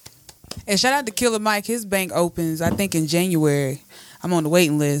 And shout out to Killer Mike. His bank opens, I think, in January. I'm on the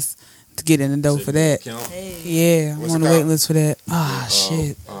waiting list to get in the dough for that. Yeah, I'm What's on it the waiting called? list for that.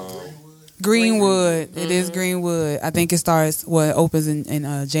 Shit. Greenwood. It is Greenwood. I think it starts, it opens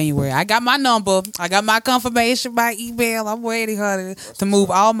in January. I got my number. I got my confirmation by email. I'm waiting to move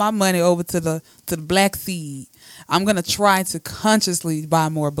all my money over to the black seed. I'm going to try to consciously buy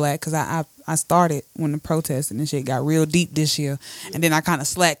more black because I started when the protesting and shit got real deep this year. And then I kind of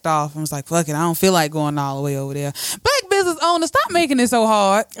slacked off and was like, fuck it, I don't feel like going all the way over there. Black business owners, stop making it so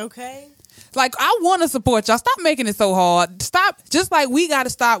hard. Okay. Like, I want to support y'all. Stop making it so hard. Stop. Just like we got to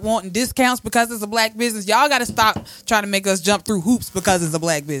stop wanting discounts because it's a black business. Y'all got to stop trying to make us jump through hoops because it's a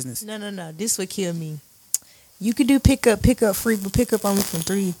black business. No. This would kill me. You could do pick up free, but pick up only from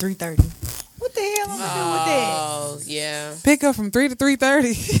 3 to 3:30. What the hell am I gonna do with that? Oh, yeah. Pick up from 3 to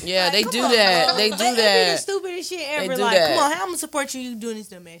 3:30. Yeah, Like, they come do on, that. bro. They do Like, that'd be the that. stupidest shit ever. do Like, that. come on, how I'm gonna support you doing this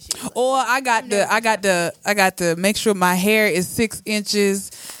dumb ass shit? Or I got to make sure my hair is 6 inches,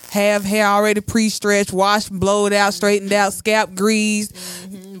 have hair already pre-stretched, washed, blowed out, straightened out, scalp greased,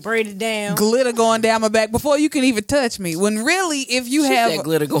 Braided down. glitter going down my back before you can even touch me. When really, if you She have said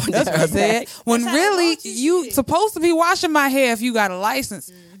glitter going that's down what I her said. back. When That's how really long she you shit. supposed to be washing my hair if you got a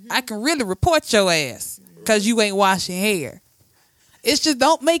license, I can really report your ass because you ain't washing hair. It's just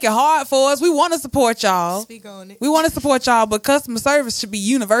don't make it hard for us. We want to support y'all. Speak on it. We want to support y'all, but customer service should be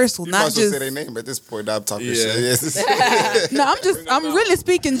universal, You not might as well just. say their name at this point. I'm talking Yeah. shit. Yes. No, I'm really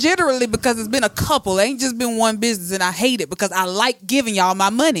speaking generally because it's been a couple. It ain't just been one business, and I hate it because I like giving y'all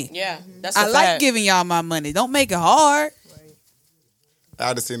my money. Yeah, that's a I fact. like giving y'all my money. Don't make it hard.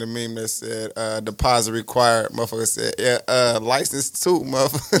 I just seen a meme that said deposit required. Motherfucker said, yeah, license too,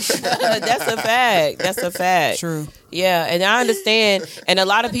 motherfucker. That's a fact. That's a fact. True. Yeah, and I understand. And a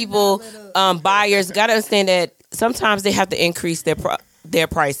lot of people, buyers, got to understand that sometimes they have to increase their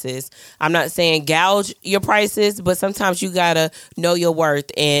prices. I'm not saying gouge your prices, but sometimes you got to know your worth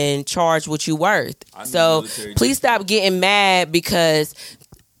and charge what you worth. So please stop getting mad because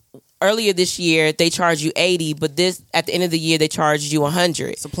earlier this year they charged you $80, but this at the end of the year they charged you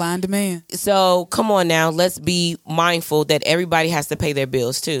 $100. Supply and demand. So come on now, let's be mindful that everybody has to pay their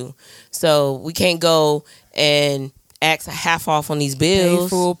bills too. So we can't go and ask a half off on these bills. Pay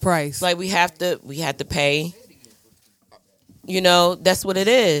full price. Like we have to pay. You know, that's what it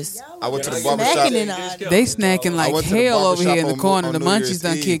is. I went to the Smacking barbershop. and all. They snacking I like went to the hell over barbershop here in the on- corner. on The New munchies Year's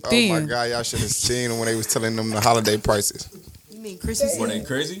done Eve. kicked Oh in. my God, y'all should have seen them when they was telling them the holiday prices. You mean Christmas Were Eve? they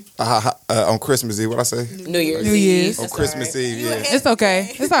crazy? On Christmas Eve, what I say? New Year's. New Year's. On Christmas Eve, yeah. It's okay.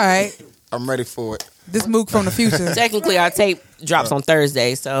 It's all right. I'm ready for it. This mook from the future. Technically, our tape drops on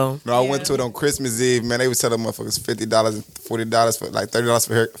Thursday, so No, I went to it on Christmas Eve, man. They was telling motherfuckers $50 and $40 for like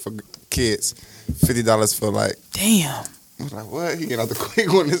 $30 for kids, $50 for like. Damn. I was like, what? He get out the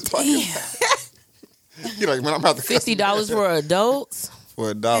quick one this fucking. He like, man, I'm about to $50 for adults.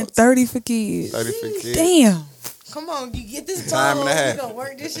 for adults. 30 for kids. 30 for kids. Damn. Come on, you get this Time bowl. and a half. We gonna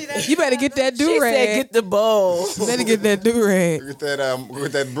work this shit out. You better get that She said, do-rag. "Get the bowl." You better get that do-rag. With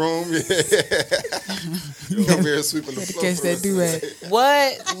that broom, yeah. Come here sweeping the floor. Catch for that us. do-rag.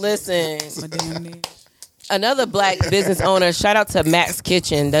 What? Listen. My damn knee. Another black business owner, shout out to Max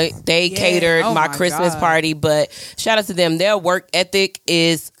Kitchen. They catered Oh my my Christmas God. party, but shout out to them. Their work ethic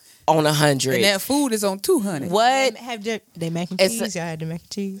is on 100. And that food is on 200. What? Have they mac and It's cheese? Y'all had the mac and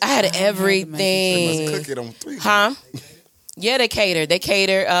cheese. I had Must everything. cook it on 3. Huh? Yeah, they cater. They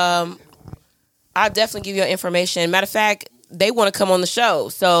cater. I'll definitely give you information. Matter of fact, they want to come on the show.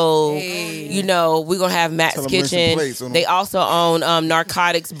 So, you know, we're going to have Matt's Tell 'em bring some Kitchen. plates on They them. also own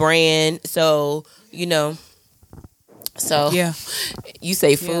Narcotics brand. So, you know. So, Yeah. you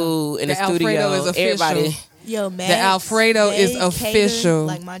say food in the, The studio. Alfredo is official. Everybody. Yo, Max, Alfredo is they official.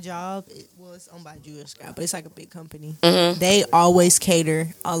 Cater, like my job, it's owned by Jewish guy, but it's like a big company. They always cater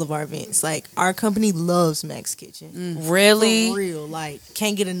all of our events. Like our company loves Max Kitchen. Really? For real, like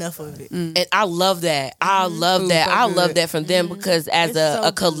can't get enough of it. And I love that. I love Food that. so I good. love that from them because as It's a so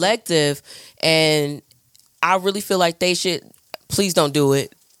good. collective, and I really feel like they should, please don't do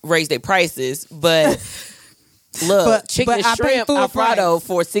it, raise their prices. But look, But chicken and I pay shrimp full Alfredo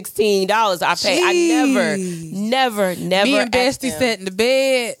for $16. I pay. I Jeez. never Me and asked Bestie them. sat in the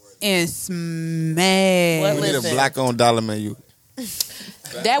bed and smashed. What We need a Listen. black-owned dollar menu.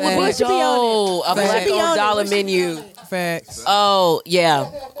 That would be Facts. dope. A black Facts. on dollar menu. Facts. Oh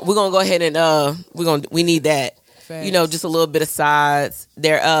yeah, we're gonna go ahead and we need that. Facts. You know, just a little bit of sides.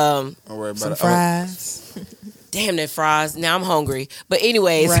 They're Don't worry about Some it. fries. damn that fries. Now I'm hungry. But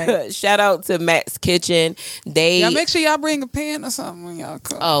anyways, Right. shout out to Max Kitchen. They Y'all make sure y'all bring a pan or something when y'all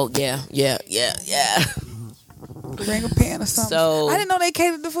come. oh yeah. Bring a pan or something. So- I didn't know they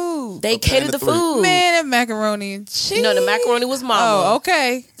catered the food. They catered the food. Man, that macaroni and cheese. No, the macaroni was mama. Oh,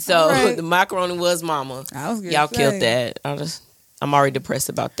 okay. So All right. the macaroni was mama. I was gonna Y'all say. killed that. I'm already depressed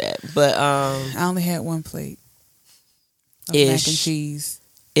about that. But I only had one plate of mac and Ish. cheese.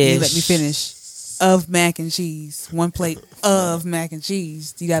 ish. You let me finish. Of mac and cheese. One plate of mac and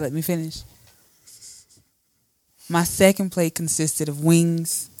cheese. You gotta let me finish. My second plate consisted of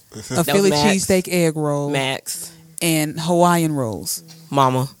wings, a was Philly Max. cheesesteak egg roll, Max, and Hawaiian rolls.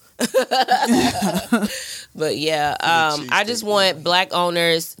 mama. But yeah, I just want black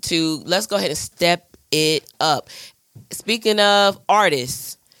owners to let's go ahead and step it up. Speaking of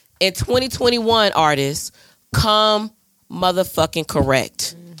artists, in 2021, artists come motherfucking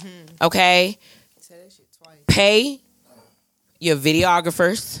correct. Okay, pay your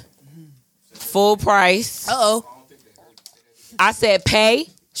videographers full price. I said pay.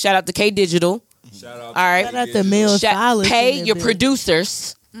 Shout out to K Digital. Shout out. All right. Shout out to Mel Silas Pay in your there,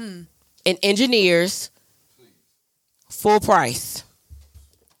 producers and engineers full price.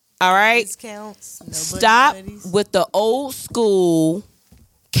 All right. discounts. No Stop buddy buddies. with the old school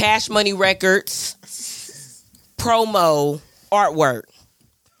Cash Money Records promo artwork.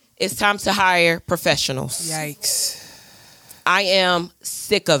 It's time to hire professionals. Yikes. I am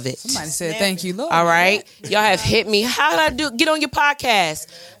sick of it. Somebody said thank you, Lord. All right. Y'all have hit me. How did I get on your podcast?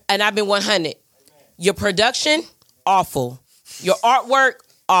 And I've been 100. Your production, awful. Your artwork,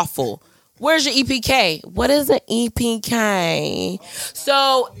 awful. Where's your EPK? What is an EPK?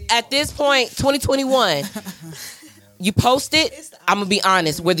 So at this point, 2021, you post it, I'm going to be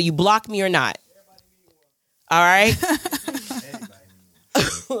honest, whether you block me or not. All right?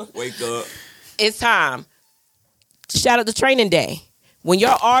 Wake up. It's time. Shout out to training day. When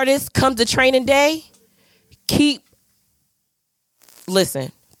your artists come to training day,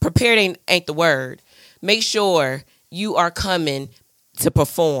 listen, prepared ain't the word. Make sure you are coming to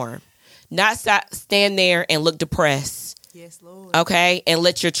perform. Not stand there and look depressed. Yes, Lord. Okay? And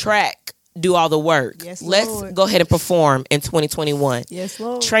let your track do all the work. Yes, Let's Lord. go ahead and perform in 2021. Yes,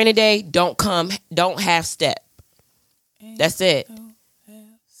 Lord. Training day, don't half step. That's it.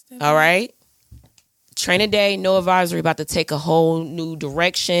 All right? Training day, no advisory, about to take a whole new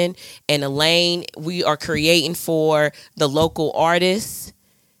direction and a lane we are creating for the local artists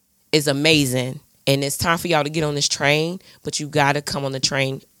is amazing. And it's time for y'all to get on this train, but you got to come on the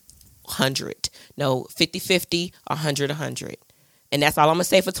train 100. No, 50-50, 100-100. And that's all I'm going to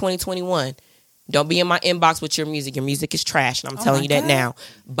say for 2021. Don't be in my inbox with your music. Your music is trash, and I'm telling you that now.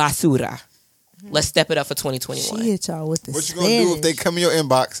 Basura. Let's step it up for 2021. She hit y'all with the What you gonna do if they come in your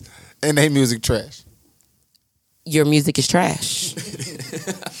inbox and they music trash? Your music is trash.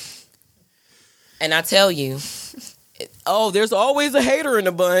 And I tell you, there's always a hater in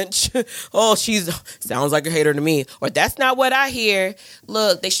the bunch. Sounds like a hater to me. Or that's not what I hear.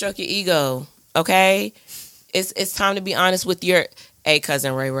 Look, they struck your ego. Okay? It's time to be honest with your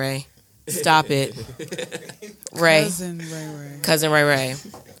cousin Ray Ray. Stop it. Ray. Cousin Ray Ray.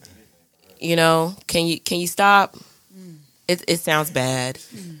 You know, can you stop? It sounds bad.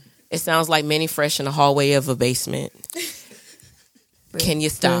 It sounds like Manny Fresh in the hallway of a basement. Can you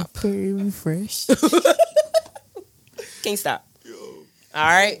stop? Very fresh. Can you stop? All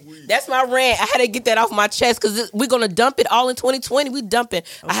right? That's my rant. I had to get that off my chest because we're going to dump it all in 2020. We dumping.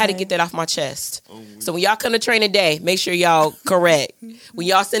 I had to get that off my chest. So when y'all come to training day, make sure y'all correct. When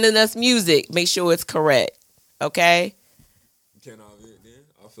y'all sending us music, make sure it's correct. Okay? Can I vent then?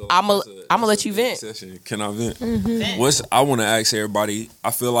 I feel I'm that's gonna let you vent. Session. Can I vent? I want to ask everybody.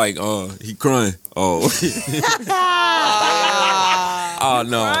 I feel like he crying. Oh. Oh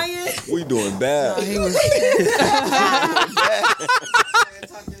no. We doing bad.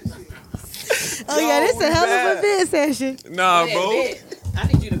 Oh yeah, this a hell of a vent session. Nah, bro. I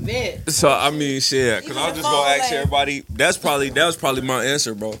need you to vent. So I mean, shit. Cause I was just gonna ask everybody. That was probably my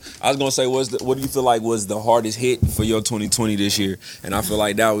answer, bro. I was gonna say, what do you feel like was the hardest hit for your 2020 this year? And I feel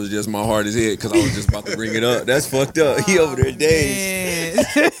like that was just my hardest hit because I was just about to bring it up. That's fucked up. He over there days.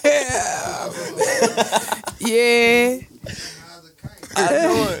 Yeah. I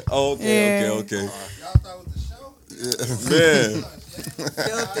know it. Oh, okay. Man.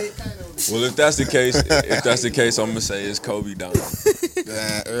 Well, if that's the case, I'm gonna say it's Kobe Bryant.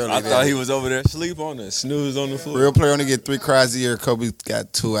 I thought he was over there asleep on it, snooze on the floor. Real player only get 3 cries a year. Kobe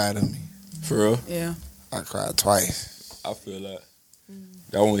got 2 out of me. For real? Yeah. I cried twice. I feel that.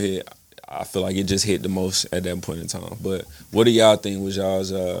 That one hit. I feel like it just hit the most at that point in time. But what do y'all think was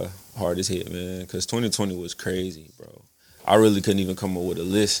y'all's hardest hit, man? Because 2020 was crazy, bro. I really couldn't even come up with a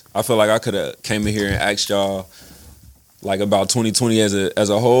list. I feel like I could have came in here and asked y'all like about 2020 as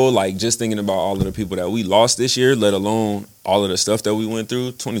a whole, like just thinking about all of the people that we lost this year, let alone all of the stuff that we went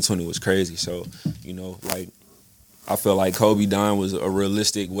through. 2020 was crazy. So, you know, like I feel like Kobe dying was a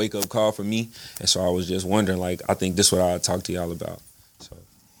realistic wake up call for me. And so I was just wondering, like, I think this is what I'd talk to y'all about. So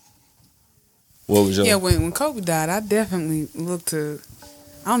what was your When Kobe died, I definitely looked to,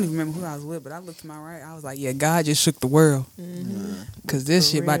 I don't even remember who I was with, but I looked to my right. I was like, yeah, God just shook the world. Because this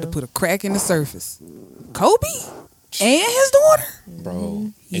shit about to put a crack in the surface. Kobe? And his daughter?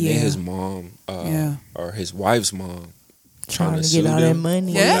 bro? And Yeah. then his mom, or his wife's mom, trying to sue get all that them?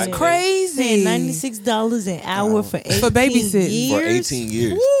 money. Yeah, that's Yeah. crazy. Paying $96 an hour for 18 babysitting. years. For 18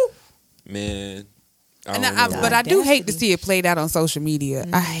 years. Man. I And don't I, know. but I do hate to Audacity. see it played out on social media.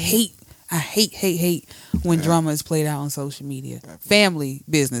 I hate when drama is played out on social media. Family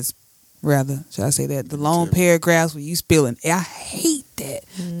business, rather, should I say that? The long paragraphs where you spilling. I hate that.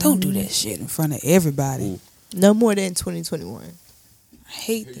 Don't do that shit in front of everybody. No more than 2021. I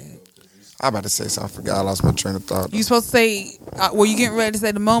hate that. I about to say something. I forgot. I lost my train of thought. You supposed to say, were you getting ready to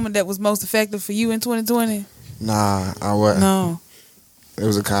say the moment that was most effective for you in 2020? Nah, I wasn't. No. It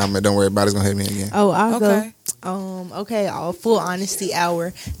was a comment. Don't worry about it. It's gonna hit me again. Oh, I'll Okay. go. Okay, all full honesty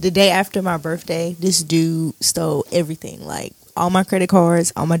hour. The day after my birthday, this dude stole everything. Like all my credit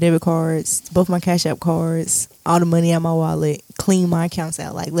cards, all my debit cards, both my Cash App cards, all the money out of my wallet, cleaned my accounts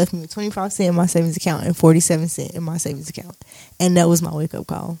out. Like left me with 25 cents in my savings account and 47 cents in my savings account. And that was my wake up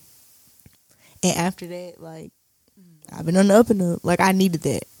call. And after that, like I've been on the up and up. Like I needed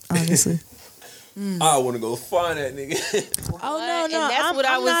that, honestly. I want to go find that nigga. Oh no, And no, that's what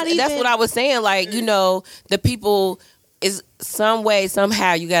I was. not That's even- what I was saying. Like, you know, the people is some way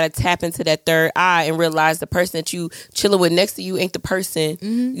somehow you got to tap into that third eye and realize the person that you chilling with next to you ain't the person.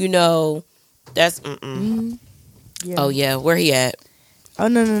 You know, that's. Yeah. Oh yeah, where he at? Oh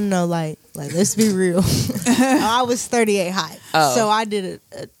no! Like let's be real. I was 38 high, Oh. so I did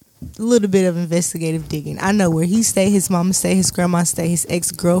a little bit of investigative digging. I know where he stay, his mama stay, his grandma stay, his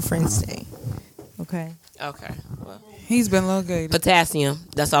ex-girlfriend stay. Okay. Okay, well, He's been located. potassium.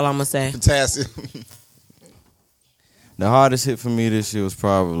 That's all I'm gonna say. Potassium. The hardest hit for me this year was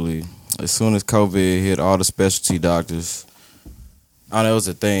probably as soon as COVID hit, all the specialty doctors. I know it was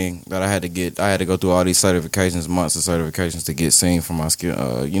a thing that I had to get. I had to go through all these certifications, months of certifications to get seen for my skin.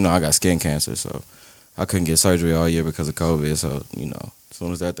 I got skin cancer, so I couldn't get surgery all year because of COVID. So, as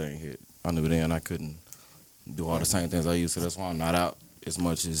soon as that thing hit, I knew then I couldn't do all the same things I used to. That's why I'm not out as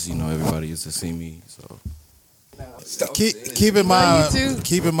much as, everybody used to see me. So Keep in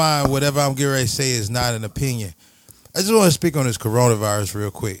mind, whatever I'm getting ready to say is not an opinion. I just want to speak on this coronavirus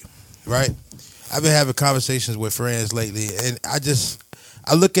real quick, right? I've been having conversations with friends lately, and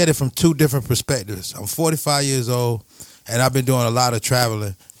I look at it from two different perspectives. I'm 45 years old, and I've been doing a lot of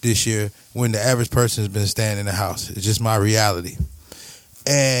traveling this year when the average person has been staying in the house. It's just my reality.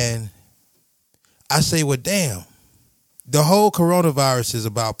 And I say, well, damn, the whole coronavirus is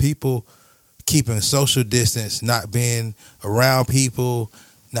about people keeping social distance, not being around people,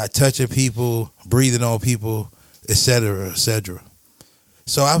 not touching people, breathing on people, et cetera, et cetera.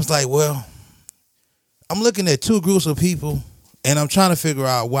 So I was like, well, I'm looking at two groups of people, and I'm trying to figure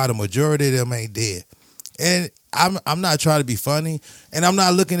out why the majority of them ain't dead. And I'm not trying to be funny, and I'm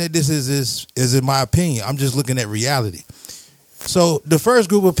not looking at this as in my opinion. I'm just looking at reality. So the first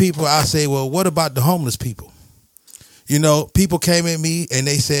group of people, I say, well, what about the homeless people? People came at me, and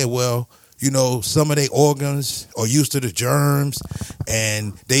they said, well, some of their organs are used to the germs,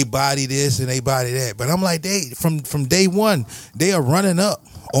 and they body this and they body that. But I'm like, they from day one, they are running up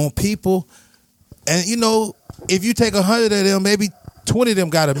on people. And, if you take 100 of them, maybe 20 of them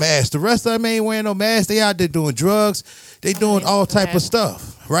got a mask. The rest of them ain't wearing no mask. They out there doing drugs. They doing all type of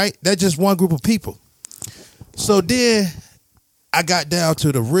stuff, right? That's just one group of people. So then I got down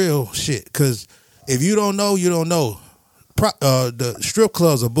to the real shit, because if you don't know, you don't know. The strip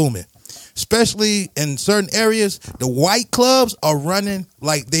clubs are booming. Especially in certain areas, the white clubs are running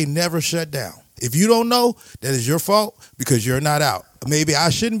like they never shut down. If you don't know, that is your fault because you're not out. Maybe I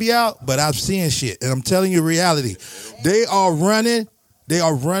shouldn't be out, but I'm seeing shit. And I'm telling you reality. They are running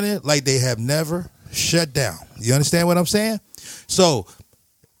like they have never shut down. You understand what I'm saying? So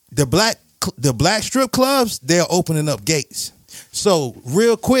the black strip clubs, they're opening up gates. So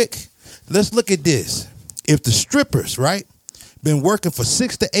real quick, let's look at this. If the strippers, right, been working for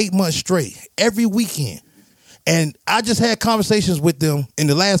 6 to 8 months straight, every weekend. And I just had conversations with them in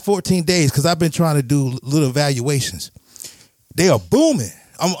the last 14 days because I've been trying to do little evaluations. They are booming.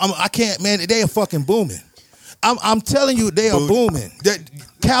 I can't, man, they are fucking booming. I'm telling you, they are booming. That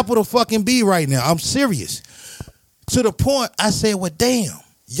capital fucking B right now. I'm serious. To the point, I say, well, damn,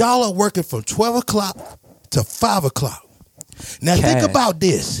 y'all are working from 12 o'clock to 5 o'clock. Now think about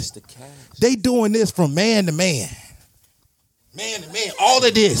this. They doing this from man to man. Man to man, all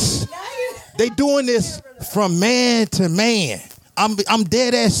of this. They doing this from man to man. I'm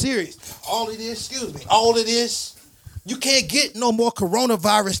dead ass serious. All of this. You can't get no more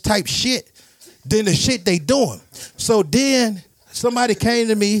coronavirus type shit than the shit they doing. So then somebody came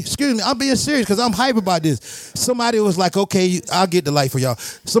to me, I'm being serious because I'm hype about this. Somebody was like, okay, I'll get the light for y'all.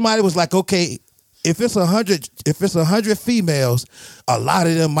 Somebody was like, okay, if it's 100 females, a lot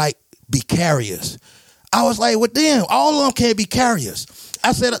of them might be carriers. I was like, well, damn, all of them can't be carriers.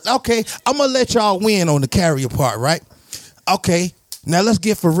 I said, okay, I'm going to let y'all win on the carrier part, right? Okay, now let's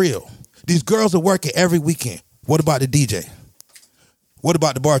get for real. These girls are working every weekend. What about the DJ? What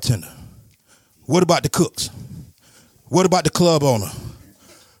about the bartender? What about the cooks? What about the club owner?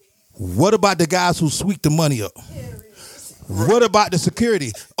 What about the guys who sweep the money up? What about the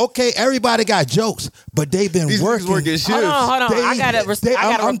security? Okay, everybody got jokes, but they've been working. Hold on. I got a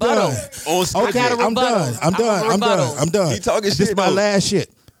rebuttal. Done. Okay, I'm done. He talking This shit, is my though. last shit.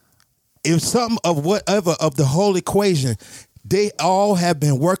 If something of whatever of the whole equation, they all have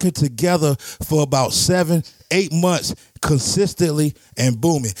been working together for about 7-8 months consistently and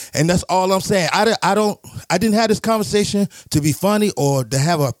booming. And that's all I'm saying. I didn't have this conversation to be funny or to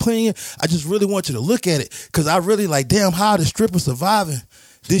have an opinion. I just really want you to look at it because I really like, damn, how are the strippers surviving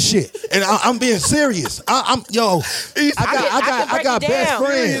this shit? And I'm being serious. I got best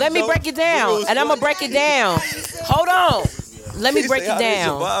friends. Let me break it down, and I'm gonna break it down. Hold on. Let me break it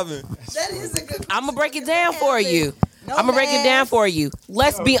down. I'm gonna break it down for you. I'm gonna break it down for you.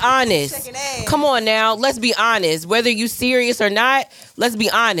 Let's be honest. Come on now, let's be honest. Whether you serious or not, let's be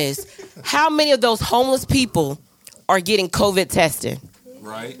honest. How many of those homeless people are getting COVID tested?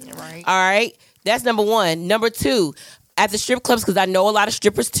 Right. All right. That's number one. Number two, at the strip clubs, because I know a lot of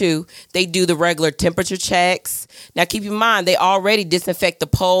strippers too, they do the regular temperature checks. Now keep in mind, they already disinfect the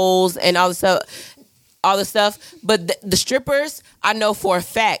poles and all the stuff. But the strippers, I know for a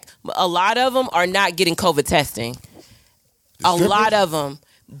fact, a lot of them are not getting COVID testing. A lot of them.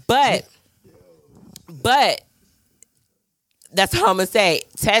 But that's how I'm going to say.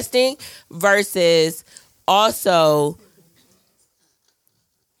 Testing versus also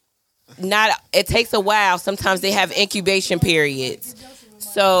not, it takes a while. Sometimes they have incubation periods.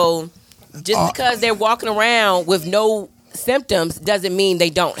 So just because they're walking around with no symptoms doesn't mean they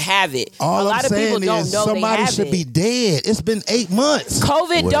don't have it. A lot of people don't know somebody they have should it. be dead. It's been 8 months.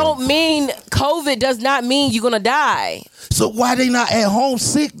 COVID does not mean you're gonna die. So why they not at home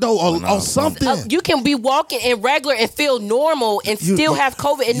sick though or something? You can be walking in regular and feel normal and still have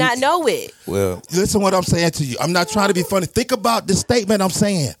COVID and not know it. Well, listen what I'm saying to you. I'm not trying to be funny. Think about the statement I'm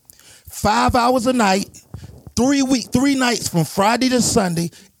saying. 5 hours a night, 3 nights from Friday to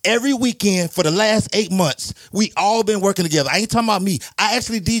Sunday. Every weekend for the last 8 months, we all been working together. I ain't talking about me. I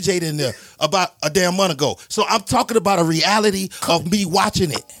actually DJ'd in there about a damn month ago. So I'm talking about a reality of me watching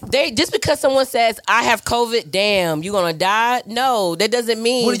it. Just because someone says, I have COVID, damn, you gonna die? No, that doesn't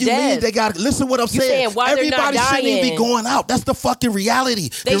mean What do you mean? They got listen what I'm saying. Why Everybody shouldn't even be going out. That's the fucking reality.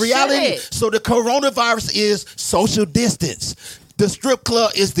 They the reality. should. So the coronavirus is social distance. The strip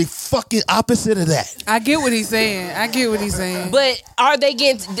club is the fucking opposite of that. I get what he's saying. But are they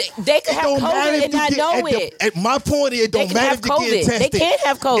getting? They could have COVID and not know it. My point is, it don't matter if you get tested. They can't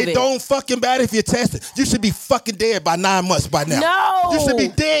have COVID. It don't fucking matter if you're tested. You should be fucking dead by 9 months by now. No, you should be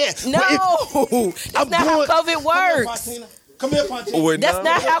dead. No, that's not how COVID works. Come here, Fontina. That's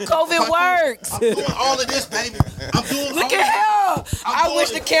not how COVID works. I'm doing all of this, baby. I'm doing. Look at him. I wish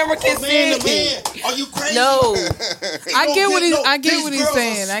the camera can see it. Are you crazy? No. I get what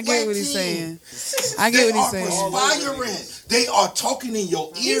he's saying. Aspiring. They are talking in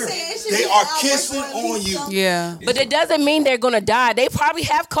your ear. They are kissing on you. Yeah. But it doesn't mean they're gonna die. They probably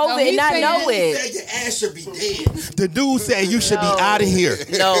have COVID and not know it. Your ass should be dead. The dude said you should be out of here.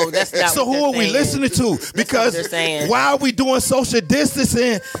 No, that's not. So who are we listening to? Because why are we doing social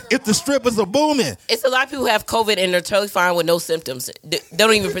distancing if the strippers are booming? It's a lot of people who have COVID and they're totally fine with no symptoms. They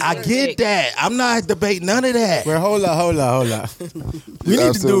don't even present. I get that. I'm not debating none of that. Well, hold on. We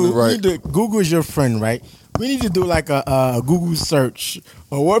need to Google's your friend, right? We need to do like a Google search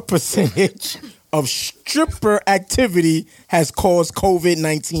on what percentage of stripper activity has caused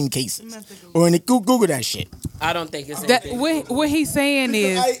COVID-19 cases. Or in the Google that shit. I don't think it's that. What he's saying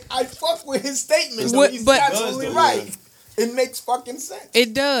is, I fuck with his statement. He's but absolutely right. It makes fucking sense.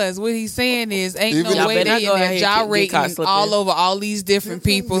 It does. What he's saying is, ain't Even no way they in there gyrating all all over all these different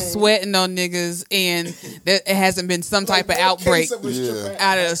people, sweating on niggas, and that it hasn't been some type of outbreak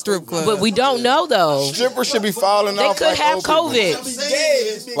out of a strip club. But we don't know though. Strippers should be falling off. They could have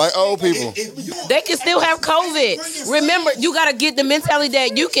COVID. Like old people. They can still have COVID. Remember, you gotta get the mentality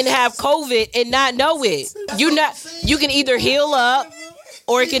that you can have COVID and not know it. You can either heal up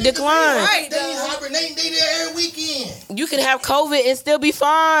or it can decline. Right, they hibernating. They there every weekend. You can have COVID and still be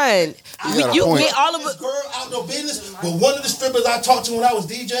fine. You get all of it. Girl out no business, but one of the strippers I talked to when I was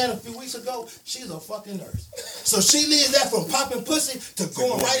DJing a few weeks ago, she's a fucking nurse. So she leaves that from popping pussy to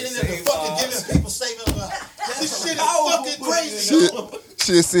going right in there to fucking giving people saving her life. This shit is fucking crazy.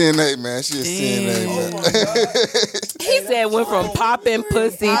 She a CNA, man. She a CNA, man. He said went from popping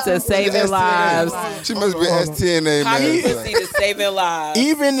pussy to saving lives. She must be STNA, Popping man. pussy to saving lives.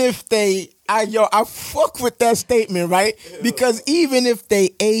 Even if I fuck with that statement, right? Because even if they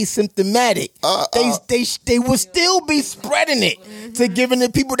asymptomatic, they will still be spreading it to giving the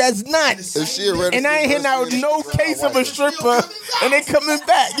people that's not. And I ain't hearing out no case of a stripper and they coming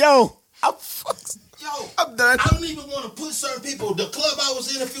back. Yo, I'm done. I don't even want to put certain people. The club I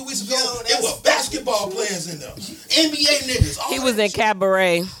was in a few weeks ago, there were basketball players in there, NBA niggas. He was in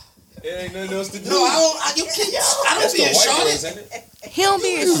cabaret. It ain't nothing else to do. No, I don't be in Charlotte. He don't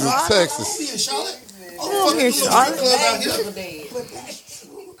be in Charlotte. Texas. I don't be in Charlotte. He don't be in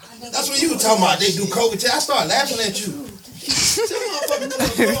Charlotte. That's what you were talking about. They do COVID test. I started laughing at you.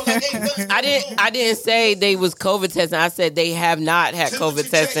 I didn't say they was COVID testing. I said they have not had COVID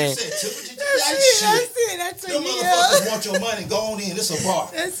testing. That's it. Them motherfuckers want your money. Go on in. It's a bar.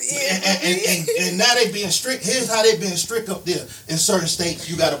 That's it. And now they being strict. Here's how they being strict up there. In certain states,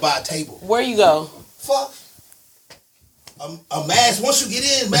 you got to buy a table. Where you go? Fuck. A mask. Once you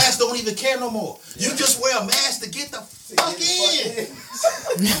get in, masks don't even care no more. You just wear a mask to get the fuck in.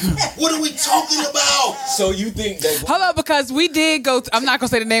 What are we talking about? So you think that? Hold up, because we did go. I'm not gonna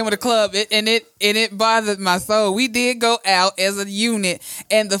say the name of the club, and it bothered my soul. We did go out as a unit,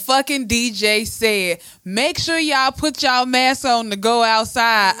 and the fucking DJ said, "Make sure y'all put y'all masks on to go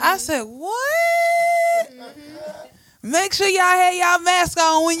outside." I said, "What?" Make sure y'all have y'all mask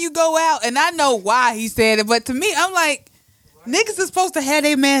on when you go out, and I know why he said it, but to me, I'm like, niggas is supposed to have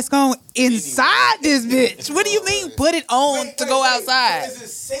their mask on inside this bitch. What do you mean put it on to go outside?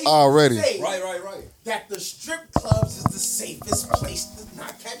 Already. Right. That the strip clubs is the safest place to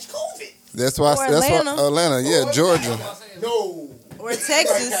not catch COVID. That's why. Atlanta. Yeah, Georgia. No. Or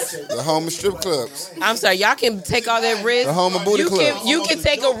Texas. The home of strip clubs. I'm sorry, y'all can take all that risk. The home of booty clubs. You can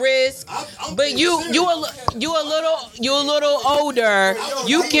take a risk, but you a little older.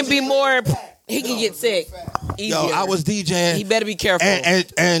 You can be more. He can get sick. Easier. Yo, I was DJing. He better be careful.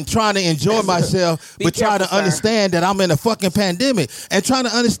 And trying to enjoy myself, but trying to understand that I'm in a fucking pandemic and trying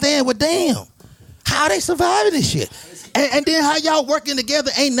to understand, well, damn, how they surviving this shit. And then how y'all working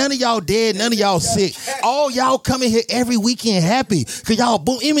together, ain't none of y'all dead, none of y'all sick. All y'all coming here every weekend happy. Cause y'all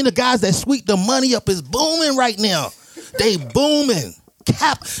boom. Even the guys that sweep the money up is booming right now. They booming.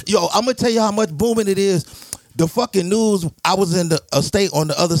 Yo, I'm gonna tell you how much booming it is. The fucking news, I was in a state on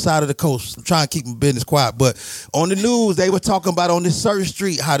the other side of the coast. I'm trying to keep my business quiet. But on the news, they were talking about on this certain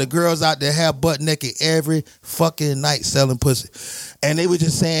street how the girls out there have butt naked every fucking night selling pussy. And they were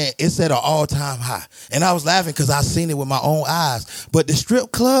just saying it's at an all-time high. And I was laughing because I seen it with my own eyes. But the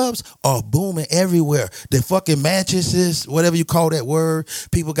strip clubs are booming everywhere. The fucking mattresses, whatever you call that word.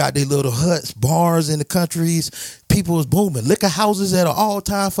 People got their little huts, bars in the countries. People is booming. Liquor houses at an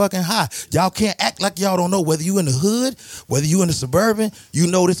all-time fucking high. Y'all can't act like y'all don't know whether you in the hood, whether you in the suburban. You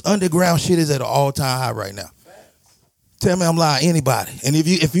know this underground shit is at an all-time high right now. Tell me I'm lying, anybody. And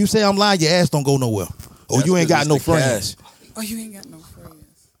if you say I'm lying, your ass don't go nowhere. Or you ain't got no friends. Oh, you ain't got no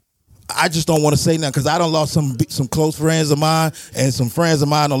friends. I just don't want to say nothing because I done lost some close friends of mine, and some friends of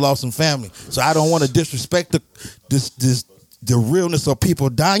mine done lost some family. So I don't want to disrespect the realness of people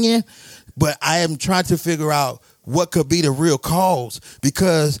dying, but I am trying to figure out what could be the real cause.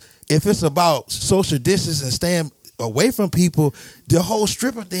 Because if it's about social distance and staying away from people, the whole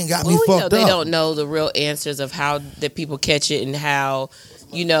stripper thing got me fucked up. They don't know the real answers of how the people catch it and how,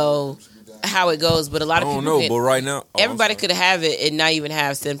 how it goes, but a lot of people don't know, but right now everybody could have it and not even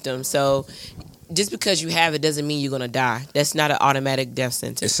have symptoms. So just because you have it doesn't mean you're gonna die. That's not an automatic death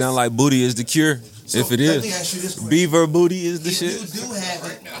sentence. It sounds like booty is the cure. So if it let me ask you this is, question. beaver booty is the If shit. you do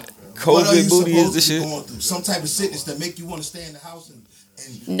have it, COVID booty is the shit. Going through some type of sickness that make you want to stay in the house and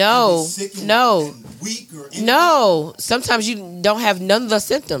No, be sick and, no, and weak or anything? no. Sometimes you don't have none of the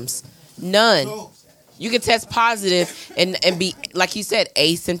symptoms. None. You can test positive and be, like you said,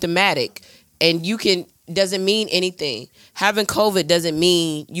 asymptomatic, and you can doesn't mean anything. Having COVID doesn't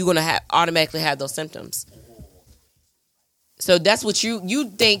mean you're gonna automatically have those symptoms. So that's what you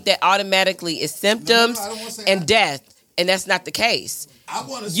think that automatically is symptoms and death, and that's not the case.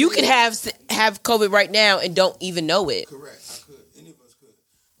 You can have COVID right now and don't even know it. Correct. I could. Any of us could.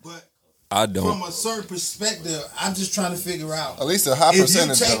 But I don't. From a certain perspective, I'm just trying to figure out. At least a high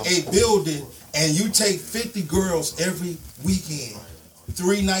percentage. If you take a building and you take 50 girls every weekend,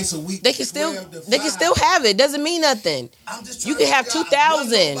 3 nights a week, they can still have it. Doesn't mean nothing. You can have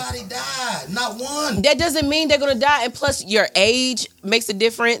 2,000. Nobody died, not one. That doesn't mean they're gonna die. And plus, your age makes a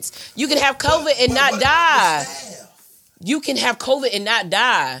difference. You can have COVID and not die. You can have COVID and not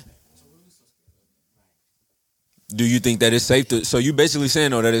die. Do you think that it's safe to? So you basically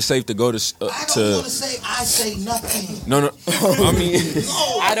saying though that it's safe to go to? I don't want to say I say nothing. No. I mean,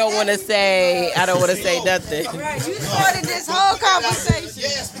 I don't want to say nothing. Right, you started this whole conversation.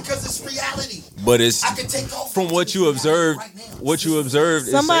 Yes, because it's reality. but it's I can take off from what you observed. What you observed.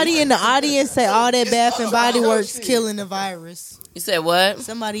 Somebody in the audience said all that Bath and Body Works killing the virus. You said what?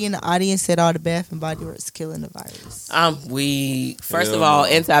 Somebody in the audience said all the Bath and Body Works killing the virus. First of all,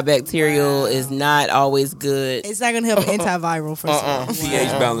 antibacterial is not always good. It's not gonna help antiviral for some. pH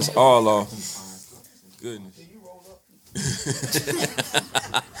balance all off. Goodness.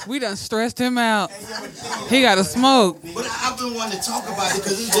 We done stressed him out. He got to smoke. But I've been wanting to talk about it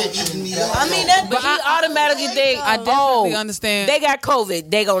because it's been eating me up. I mean, that. But I automatically think, I definitely understand. they got COVID,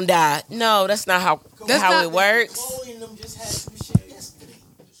 they gonna die. No, that's not how it works. Chloe and them just had some shit yesterday.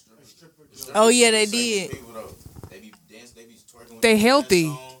 Oh yeah, they did. They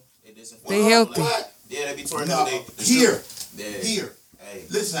healthy. They healthy. Yeah, they be twerking. No, here. Hey,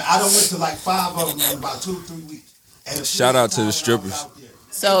 listen, I done went to like 5 of them in about 2-3 weeks. And Shout out to the strippers.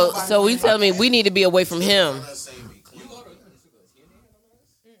 So we tell me we need to be away from him.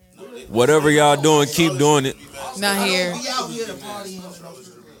 Whatever y'all doing, keep doing it. Not here.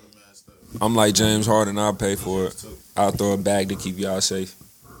 I'm like James Harden. I'll pay for it. I'll throw a bag to keep y'all safe.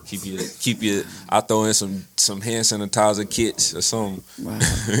 Keep your. I'll throw in some hand sanitizer kits or something. Wow.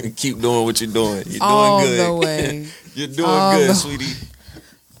 Keep doing what you're doing. You're doing All good. the way. You're doing All good, the- sweetie.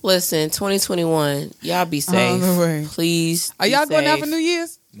 Listen, 2021, y'all be All the way. safe. Please. Are y'all going out for New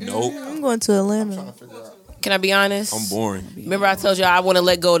Year's? Nope. I'm going to Atlanta. Can I be honest? I'm boring. Remember I told y'all I want to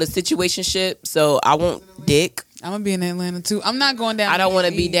let go of the situationship, so I want dick. I'm gonna be in Atlanta too. I'm not going down. I don't want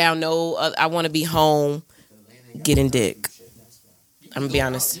to to be down I want to be home getting dick. I'm gonna be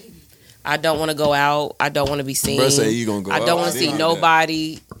honest. I don't want to go out. I don't want to be seen. Bruh say you gonna go I don't out. want to see Then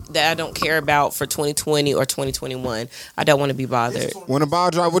nobody that I don't care about for 2020 or 2021. I don't want to be bothered. When the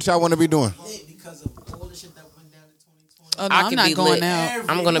ball drop, what y'all want to be doing? Oh, no, I I'm could not be going lit. out.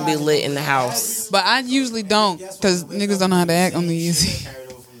 I'm gonna be lit in the house. But I usually don't, because niggas don't know how to act on New Year's Eve.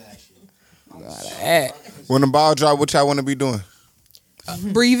 Gotta act. When the ball drop, what y'all want to be doing?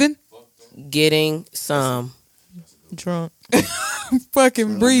 Breathing, Getting some. Drunk.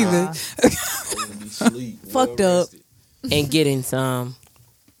 fucking breathing. Fucked up. And getting some.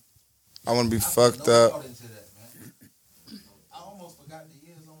 I want to be fucked up.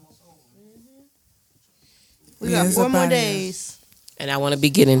 We got Yes, 4 more about it. days. And I want to be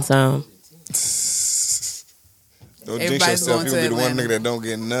getting some. Don't jinx Everybody's yourself. going You'll to be the one Atlanta. nigga that don't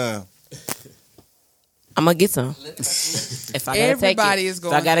get none. I'm gonna get some. If I gotta Everybody take it. is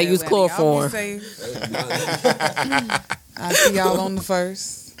going. If I gotta to use Atlanta. Y'all be chloroform. safe. I'll see y'all on the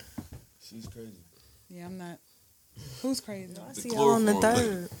 1st. She's crazy. Yeah, I'm not. Who's crazy? I see y'all on the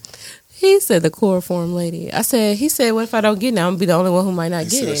 3rd. He said the chloroform lady. He said, what if I don't get it? I'm gonna be the only one who might not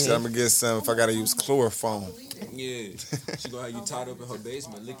He get said, I'm it. going to get some if I got to use chloroform. Yeah. She gonna have you tied up in her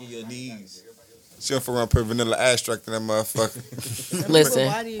basement, licking your knees. She for run put vanilla extract in that motherfucker. Listen.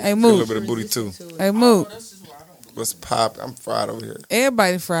 Hey, A little Moot. bit of booty too. Hey, Moot. What's pop? I'm fried over here.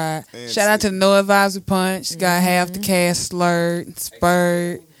 Everybody fried. And Shout out to the No Advisory Punch. Got half the cast slurred,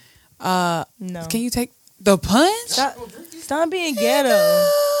 spurred. No. Can you take the punch? Stop being ghetto.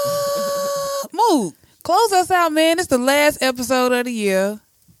 Moot. Close us out, man. It's the last episode of the year.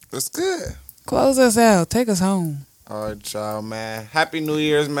 That's good. Close us out. Take us home. All right, y'all, man. Happy New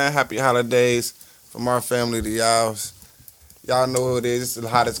Year's, man. Happy holidays from our family to y'all's. Y'all know who it is. It's the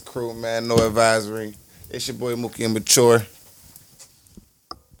hottest crew, man. No Advisory. It's your boy Mookie and Mature.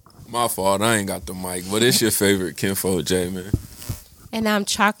 My fault. I ain't got the mic. But it's your favorite Kinfolk J, man. And I'm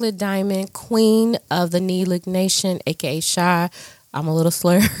Chocolate Diamond, queen of the Neelic Nation, aka Shy. I'm a little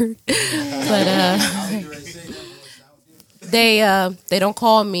slurred, but they don't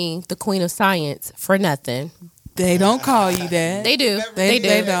call me the queen of science for nothing. They don't call you that. They do. They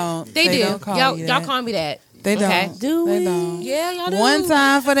do. don't. They do. Don't call Y'all, you y'all that. call me that. They don't. Okay. They don't. Yeah, y'all do. One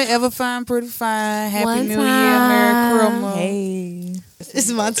time for the ever fine, pretty fine. Happy One New time. Year, Merry Christmas. Hey. It's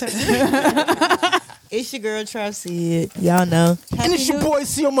my turn. It's your girl, Trap Sid. Y'all know. And it's your boy,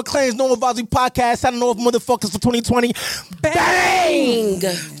 C.O. McLean's No Advisory Podcast. Signing off, motherfuckers, for 2020. Bang!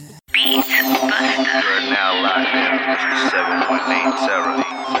 You're now locked in 7.8 Sarah.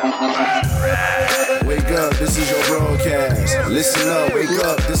 Wake up, this is your broadcast. Listen up, wake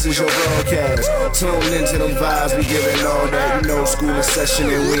up, this is your broadcast. Tune into them vibes, we giving all that. You know, school in session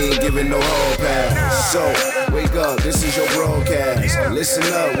and we ain't giving no hall pass. So, wake up, this is your broadcast. Listen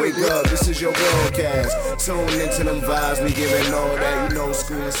up, wake up, this is your broadcast. Tune into them vibes, we giving all that. You know,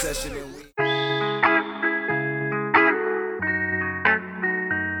 school in session and we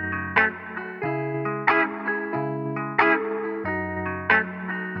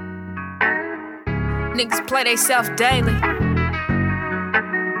Niggas play they self daily.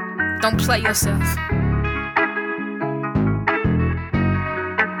 Don't play yourself.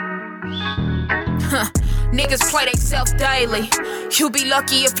 Niggas play they self daily. You be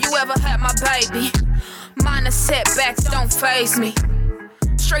lucky if you ever had my baby. Minor setbacks don't faze me.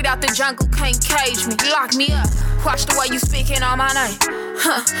 Straight out the jungle, can't cage me. Lock me up. Watch the way you speaking on my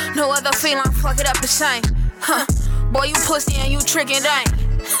name. No other feeling, fuck it up the same. Boy, you pussy and you trickin' dang.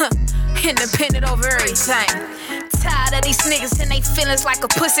 Independent over everything. Tired of these niggas and they feelings like a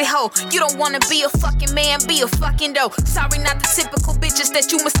pussy hoe. You don't wanna be a fucking man, be a fucking doe. Sorry, not the typical bitches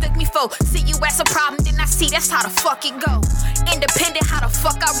that you mistook me for. See you as a problem, then I see that's how the fuck it go. Independent, how the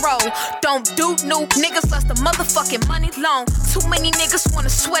fuck I roll. Don't do new niggas less the motherfucking money long. Too many niggas wanna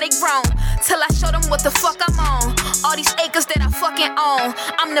sweat it grown. Till I show them what the fuck I'm on. All these acres that I fucking own.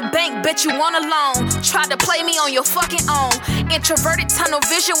 I'm the bank, bet you want a loan. Try to play me on your fucking own. Introverted tunnel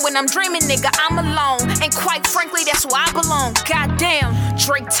vision when I'm dreaming, nigga, I'm alone. And quite frankly, that's where I belong. Goddamn,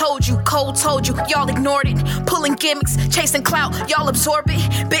 Drake told you, Cole told you, y'all ignored it. Pulling gimmicks, chasing clout, y'all absorb it.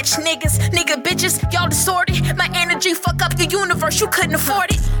 Bitch niggas, nigga bitches, y'all distorted. My energy fuck up your universe, you couldn't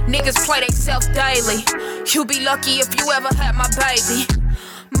afford it. Niggas play they self daily. You be lucky if you ever had my baby.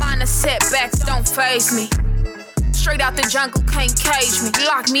 Minor setbacks don't faze me. Straight out the jungle, can't cage me.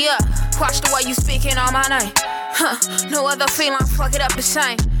 Lock me up, watch the way you speaking on my name. No other feeling, fuck it up the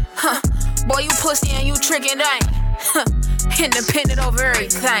same. Boy, you pussy and you trickin' dang. Independent over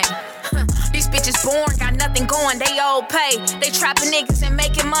everything. These bitches born, got nothing going, they all pay. They trapping niggas and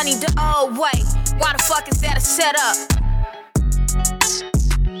making money the old way. Why the fuck is that a setup?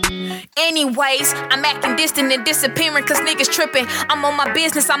 Anyways, I'm acting distant and disappearing cause niggas tripping. I'm on my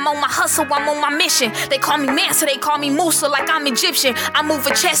business, I'm on my hustle, I'm on my mission. They call me Mansa, they call me Musa like I'm Egyptian. I move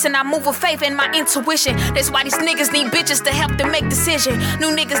with chest and I move with faith and my intuition. That's why these niggas need bitches to help them make decisions.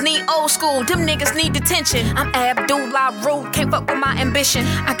 New niggas need old school, them niggas need detention. I'm Abdullah Rude, can't fuck with my ambition.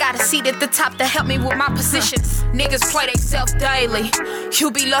 I got a seat at the top to help me with my positions. Niggas play they self daily. You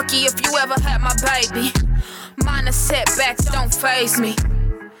be lucky if you ever had my baby. Minor setbacks don't faze me.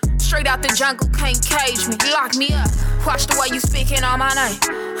 Straight out the jungle, can't cage me. Lock me up, watch the way you speaking on my name.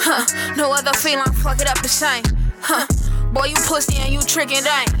 No other feeling, fuck it up the same. Boy, you pussy and you trickin'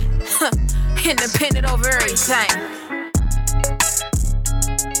 dang. Independent over everything.